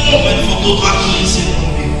this moment for total cleansing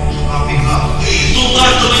on our behalf. Total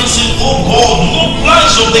cleansing, oh God, no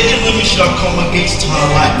plans of the enemy shall come against her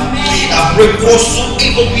life. I pray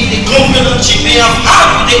whatsoever be the covenant she may have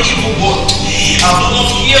had with the evil one. I do not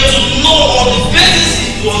here to know on the basis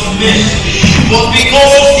it was made, but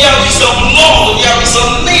because there is a blood, there is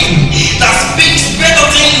a name that speaks better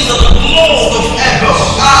things than the blood of Abel.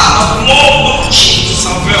 The blood of Jesus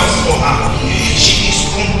avails for her. She is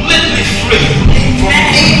completely free from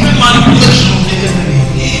every manipulation of the enemy.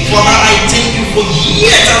 Father, I thank you for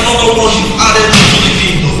yet another one you've added to the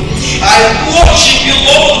kingdom. I worship you,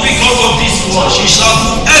 Lord, because of this one. She shall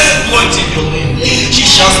do exploit in your name. She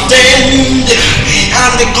shall stand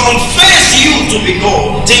and confess you to be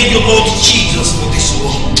God. Thank you, Lord Jesus, for this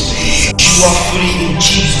one. You are free in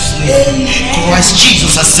Jesus' name. Christ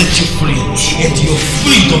Jesus has set you free, and your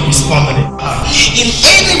freedom is permanent. In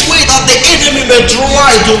any way that the enemy may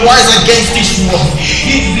try to rise against this one,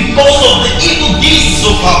 it's because of the evil deeds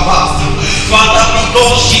of her past. Father,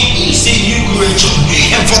 because she is a new creature,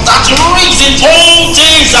 and for that reason all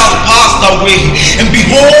things have passed away, and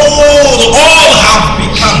behold, all have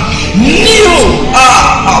become new.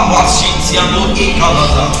 Father, she is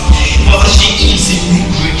a new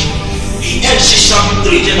creature, and she shall be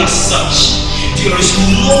treated as such. There is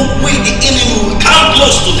no way the enemy will come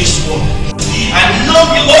close to this one. I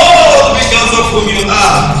love you, Lord, because of whom you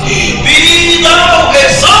are. Be thou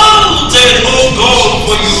exalted, O God,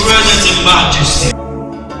 for you reign in majesty.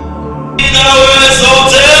 Be thou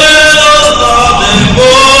exalted, O Lord,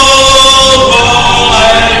 above all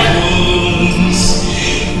heavens.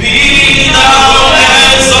 Be thou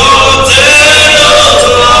exalted, O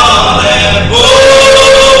Lord, above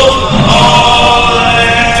all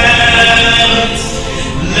heavens.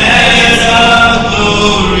 Let the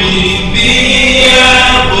glory be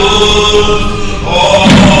above all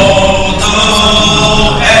the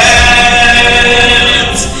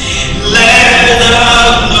heavens. Let the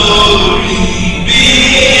glory be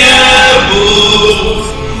above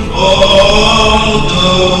all the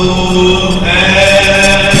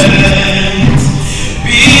heavens.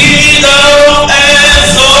 Be thou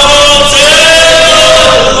exalted,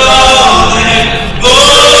 Lord,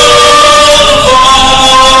 above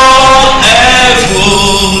all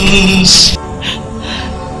heavens.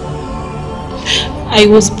 I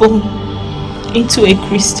was born into a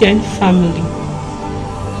Christian family.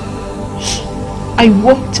 I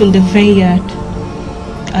worked in the vineyard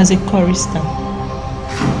as a chorister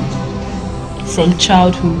from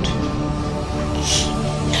childhood.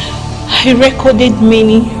 I recorded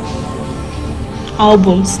many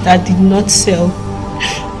albums that did not sell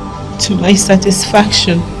to my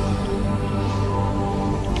satisfaction.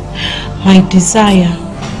 My desire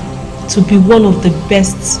to be one of the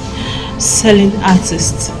best selling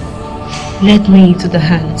artists led me into the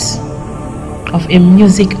hands of a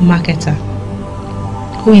music marketer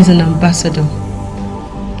who is an ambassador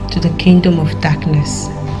to the kingdom of darkness.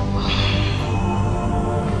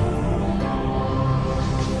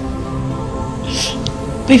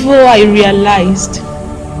 Before I realized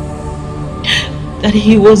that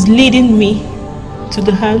he was leading me to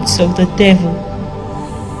the hands of the devil,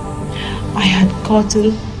 I had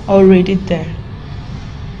gotten already there,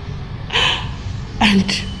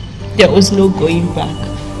 and there was no going back.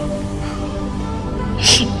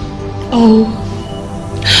 Oh,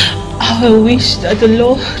 how I wish that the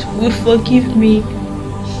Lord would forgive me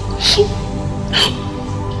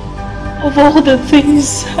of all the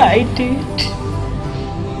things I did.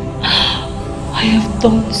 I have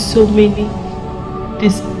done so many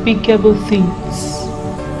despicable things,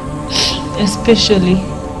 especially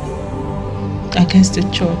against the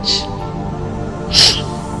church.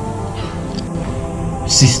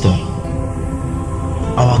 Sister,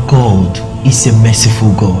 our God is a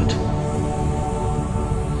merciful God,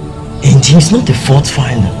 and He is not a fault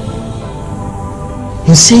finder.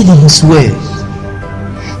 He said in His word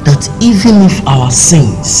that even if our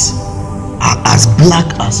sins are as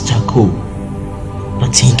black as charcoal,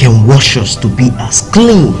 that He can wash us to be as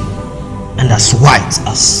clean and as white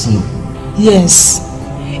as snow. Yes,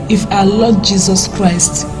 if our Lord Jesus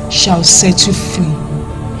Christ shall set you free,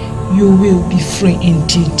 you will be free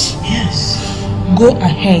indeed. Yes. Go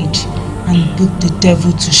ahead and put the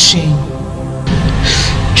devil to shame.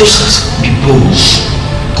 Just as be bold,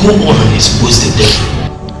 go on and expose the devil.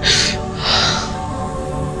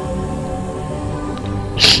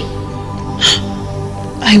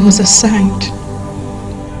 I was assigned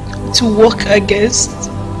to work against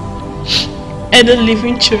any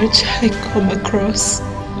living church I come across.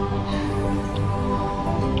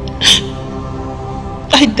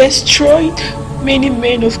 I destroyed many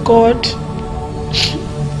men of God.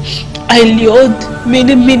 I lured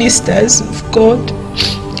many ministers of God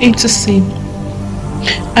into sin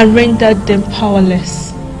and rendered them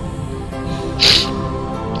powerless.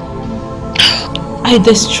 I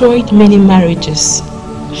destroyed many marriages,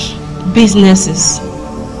 businesses,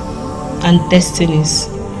 and destinies.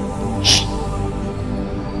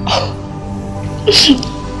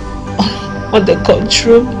 On the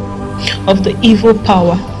control of the evil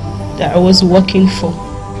power that I was working for.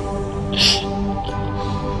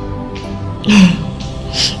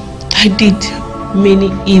 I did many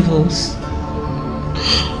evils,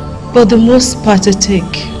 but the most pathetic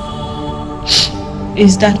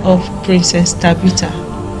is that of Princess Tabitha,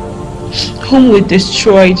 whom we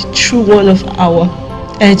destroyed through one of our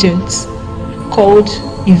agents called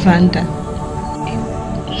Evander,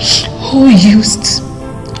 who used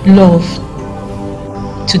love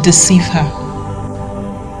to deceive her.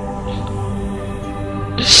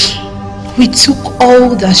 We took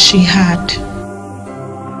all that she had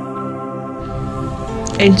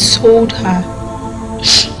and sold her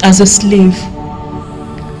as a slave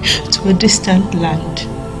to a distant land.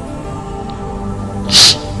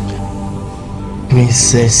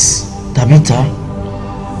 Princess Tabitha?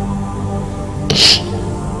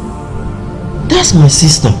 That's my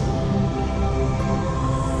sister.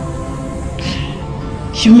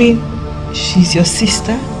 You mean she's your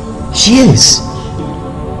sister? She is.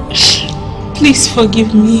 Please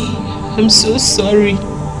forgive me. I'm so sorry.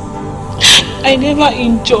 I never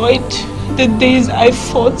enjoyed the days I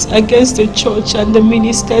fought against the church and the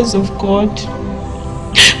ministers of God.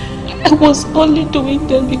 I was only doing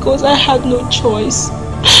them because I had no choice.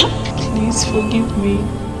 Please forgive me.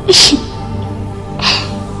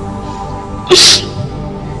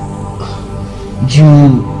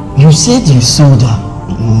 You said you sold her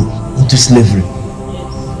into slavery.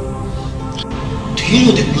 Do you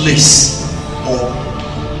know the place or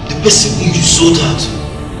the person whom you sold her to?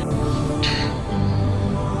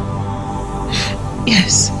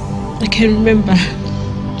 Yes, I can remember.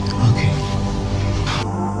 Okay.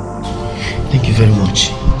 Thank you very much.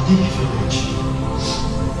 Thank you very much.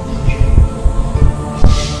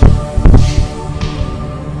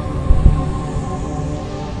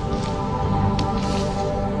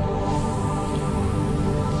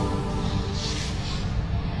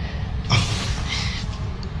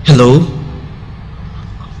 Hello?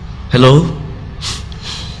 Hello?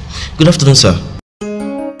 Good afternoon, sir.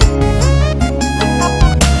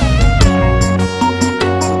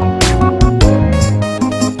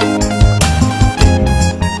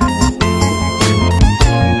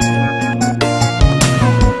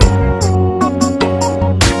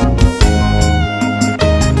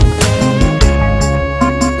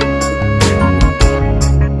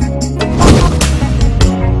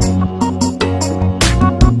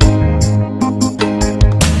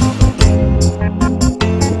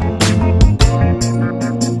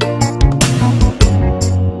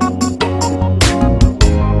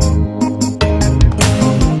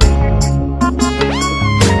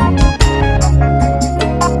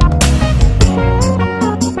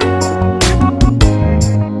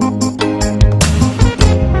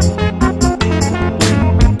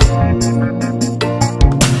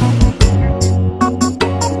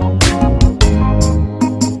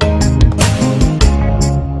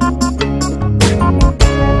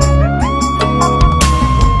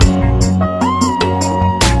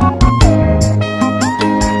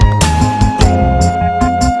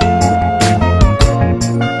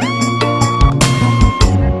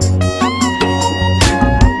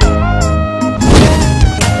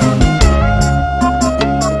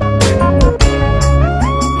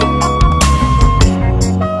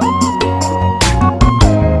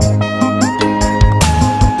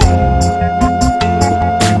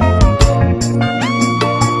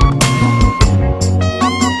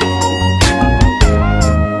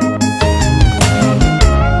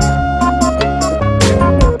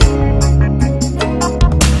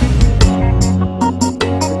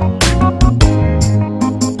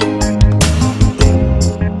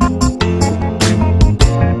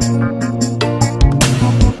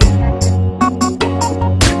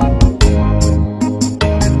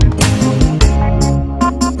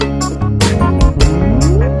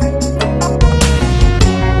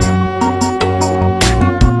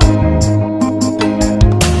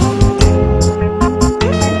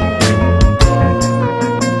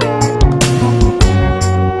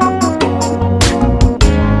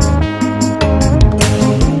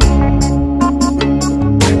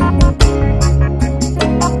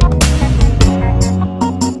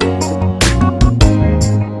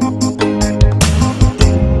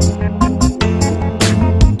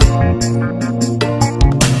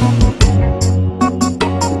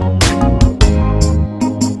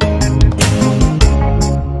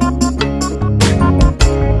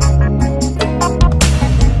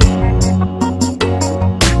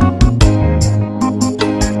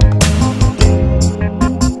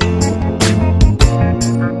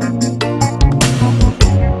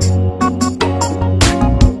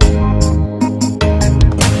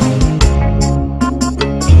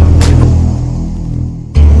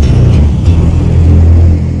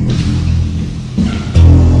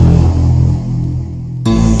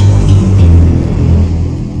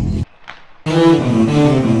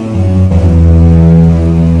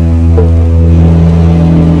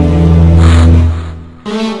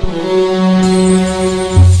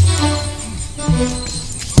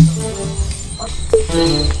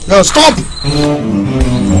 Now stop!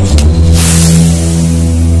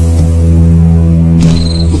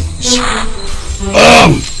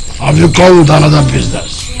 Have you come with another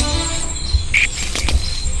business?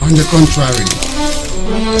 On the contrary,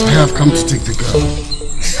 I have come to take the girl.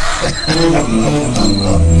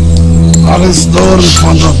 There is no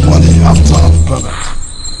refund of money after payment.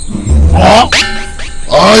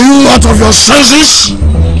 Are you out of your senses?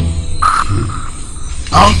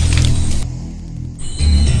 Huh?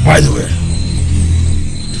 By the way,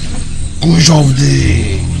 which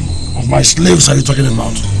of my slaves are you talking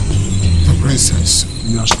about? The princess.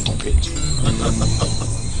 You are stupid.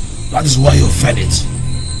 That is why you fed it.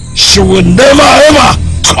 She will never ever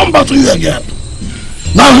come back to you again.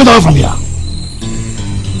 Now get out from here.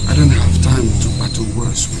 I don't have time to battle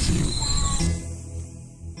words with you.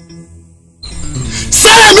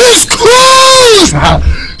 Say Miss Cruz!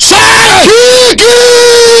 Say Kiki!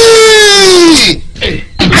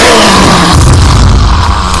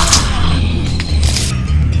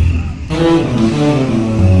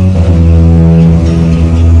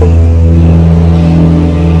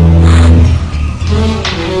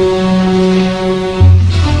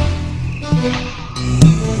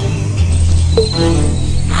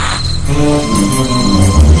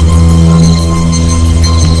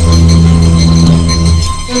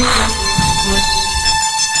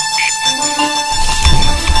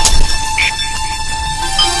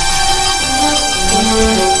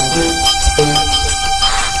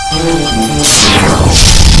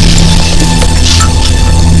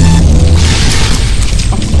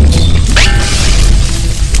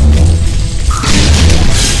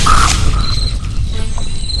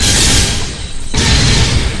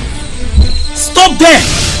 Stop there!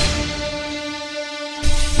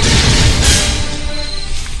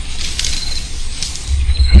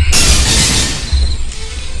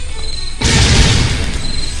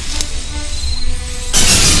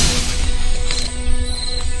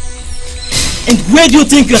 And where do you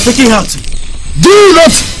think you are taking her to? Do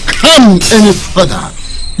not come any further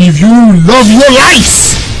if you love your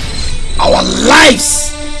lives. Our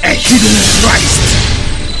lives are hidden in Christ,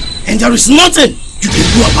 and there is nothing you can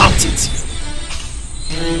do about it.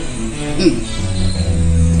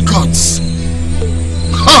 Gods.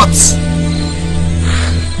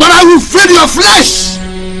 But I will feed your flesh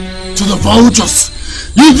to the vultures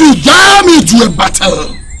if you dare me to a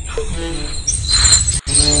battle.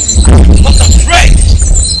 I'm not afraid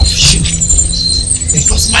of you,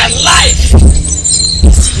 because my life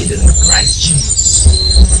is hidden in Christ Jesus.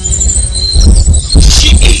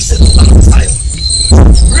 She is in Mount Zion,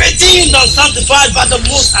 redeemed and sanctified by the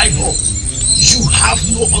Most High God. You have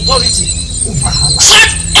no authority over her life.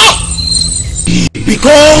 Shut up!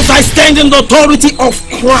 Because I stand in the authority of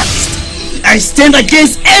Christ, I stand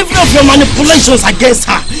against every of your manipulations against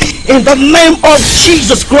her. In the name of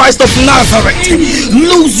Jesus Christ of Nazareth,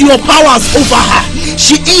 lose your powers over her.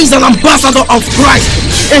 She is an ambassador of Christ,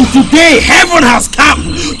 and today heaven has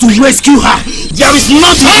come to rescue her. There is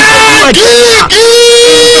nothing like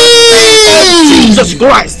Jesus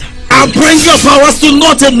Christ. I bring your powers to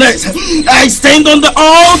nothingness. I stand on the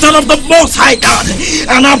altar of the Most High God,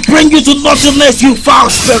 and I bring you to nothingness, you foul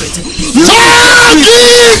spirit. In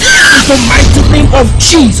the mighty name of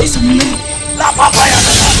Jesus.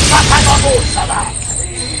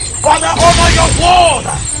 Father, honor your word.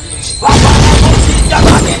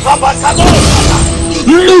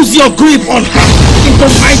 Lose your grip on her in the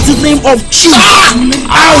mighty name of Jesus.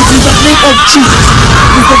 Out in the name of Jesus.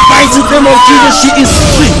 In the mighty name of Jesus, she is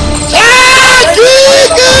free.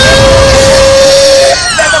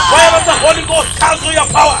 Let the fire of the Holy Ghost cancel your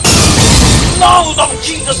power. Lord of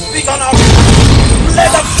Jesus, speak on our behalf.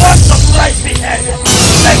 Let the voice of Christ be heard.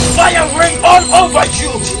 Let fire rain all over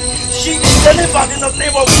you. She is delivered in the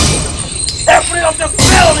name of Jesus. Every of the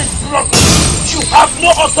spell is broken. You have no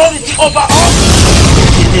authority over us.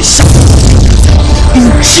 In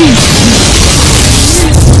Jesus.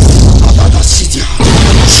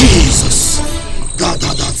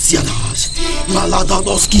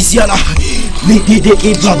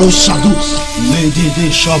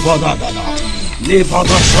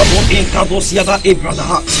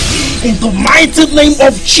 In the mighty name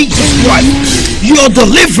of Jesus Christ, your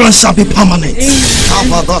deliverance shall be permanent.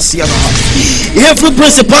 Every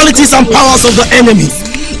principalities and powers of the enemy,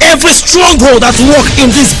 every stronghold that walk in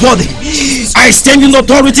this body, I stand in the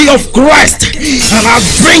authority of Christ and I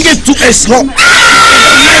bring it to a stop. In the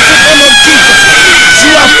mighty name of Jesus,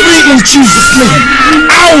 you are free in Jesus' name.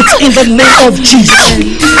 Out in the name of Jesus.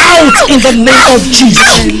 Out in the name of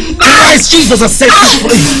Jesus. Christ Jesus has set you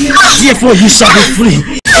free. Therefore you shall be free.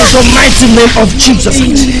 In the mighty name of Jesus.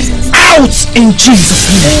 out in Jesus'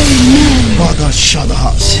 name. Father, shut the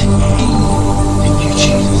house. Thank you,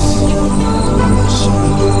 Jesus.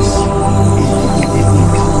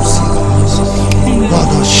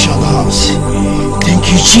 Father, shut the house. Thank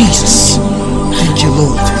you, Jesus. Thank you,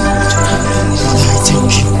 Lord. Father, I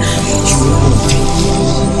thank you. You are worthy.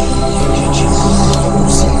 Thank you, Jesus.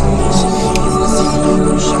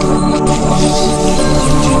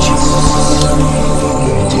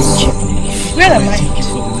 Where am I?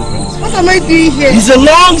 What am I doing here? It's a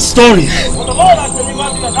long story.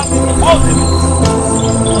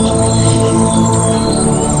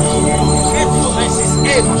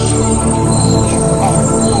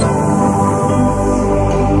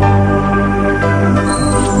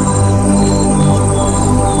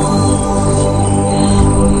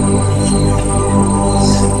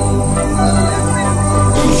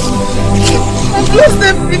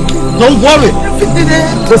 Don't worry.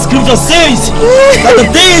 The scripture says that the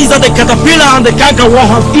days that the caterpillar and the cankerworm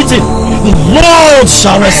have eaten, the Lord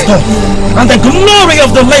shall restore, and the glory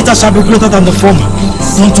of the later shall be greater than the former.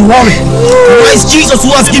 Don't worry. Christ Jesus, who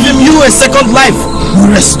has given you a second life, will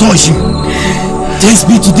restore you. Thanks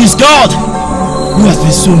be to this God who has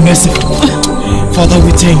been so merciful. Father, we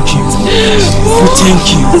thank you. We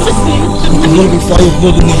thank you. We glorify your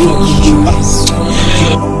holy name.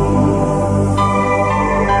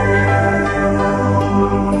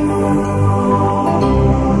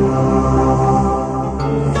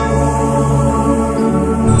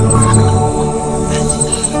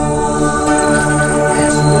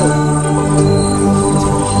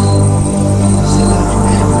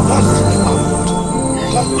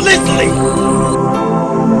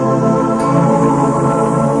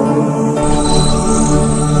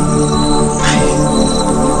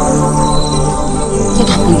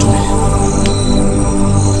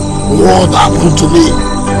 What happened to me?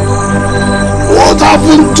 What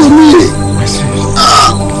happened to me?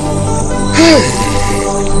 Hey!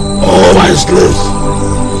 Oh, my slaves!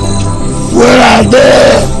 Where are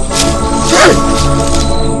they? Hey!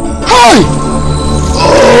 Hi!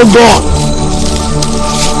 Oh, God!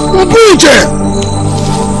 Mpuche!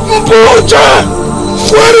 Mpuche!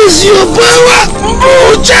 Where is your power?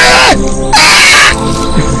 Mpuche! Ah!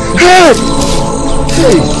 Hey!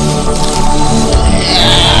 Hey!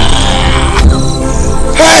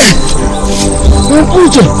 Hey!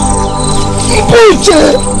 Mpuche! Mpuche!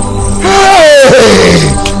 Hey!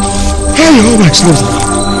 Hey, oh my slaves!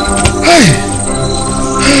 Hey!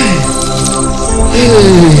 Hey! Hey!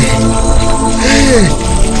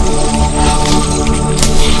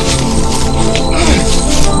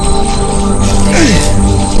 Hey!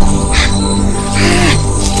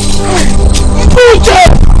 Mpuche!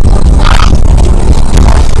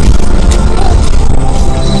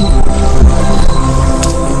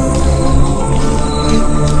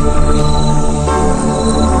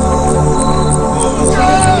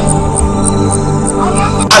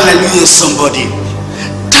 Hallelujah, somebody.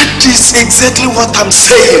 That is exactly what I'm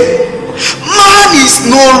saying. Man is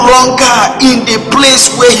no longer in the place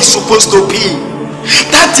where he's supposed to be.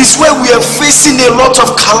 That is where we are facing a lot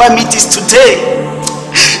of calamities today.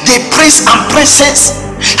 The prince and princess.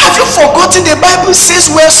 Have you forgotten the Bible says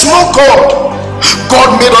we're small God?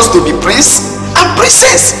 God made us to be prince and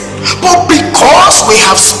princess. But because we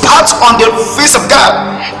have spat on the face of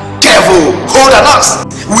God, devil hold on us.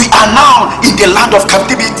 We are now in the land of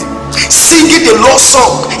captivity, singing the lost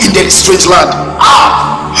song in the strange land.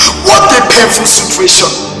 Ah, what a painful situation.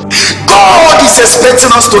 God is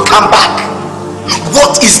expecting us to come back.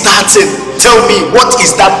 What is that thing? Tell me, what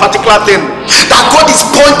is that particular thing that God is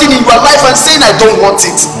pointing in your life and saying, I don't want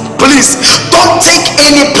it? Please, don't take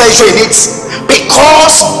any pleasure in it,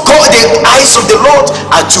 because God, the eyes of the Lord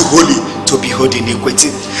are too holy to behold iniquity.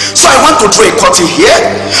 So I want to draw a curtain here,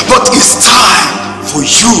 but it's time for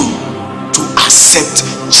you to accept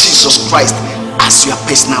Jesus Christ as your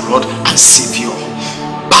personal Lord and Savior.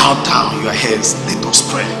 Bow down your heads, let us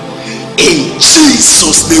pray. In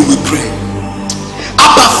Jesus' name we pray.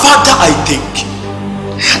 Abba Father, I thank you.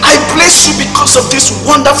 I bless you because of this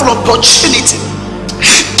wonderful opportunity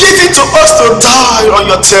given to us to die on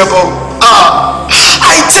your table.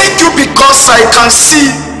 I thank you because I can see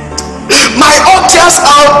my audience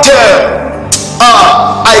out there.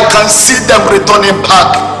 I can see them returning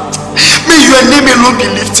back. May your name alone be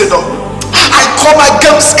lifted up. I come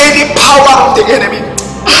against any power of the enemy.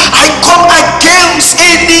 I come against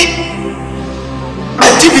any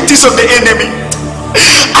activities of the enemy.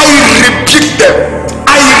 I rebuke them.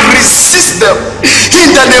 I resist them in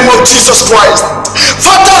the name of Jesus Christ.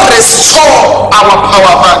 Father, restore our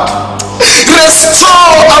power back.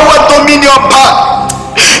 Restore our dominion back.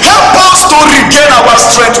 Help us to regain our our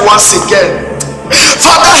strength once again.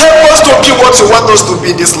 Father, help us to be what you want us to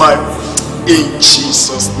be this life. In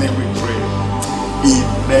Jesus' name we pray.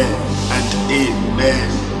 Amen and amen.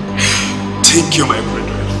 Thank you, my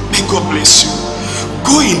brethren. May God bless you.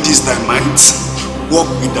 Go in this thy might. Walk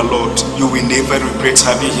with the Lord. You will never regret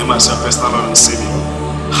having him as your personal Lord and Savior.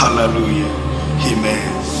 Hallelujah.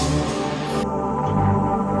 Amen.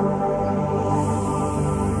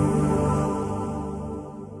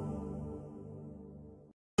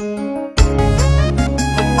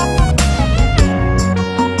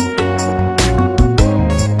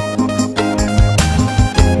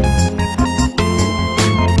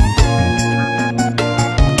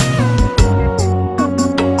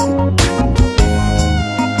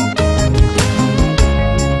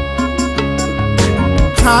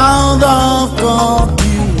 Child of God,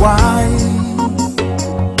 be wise.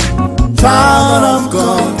 Child of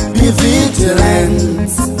God, be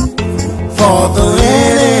vigilant. For the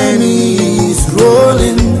enemy is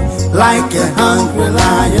rolling like a hungry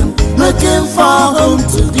lion, looking for whom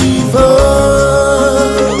to devour.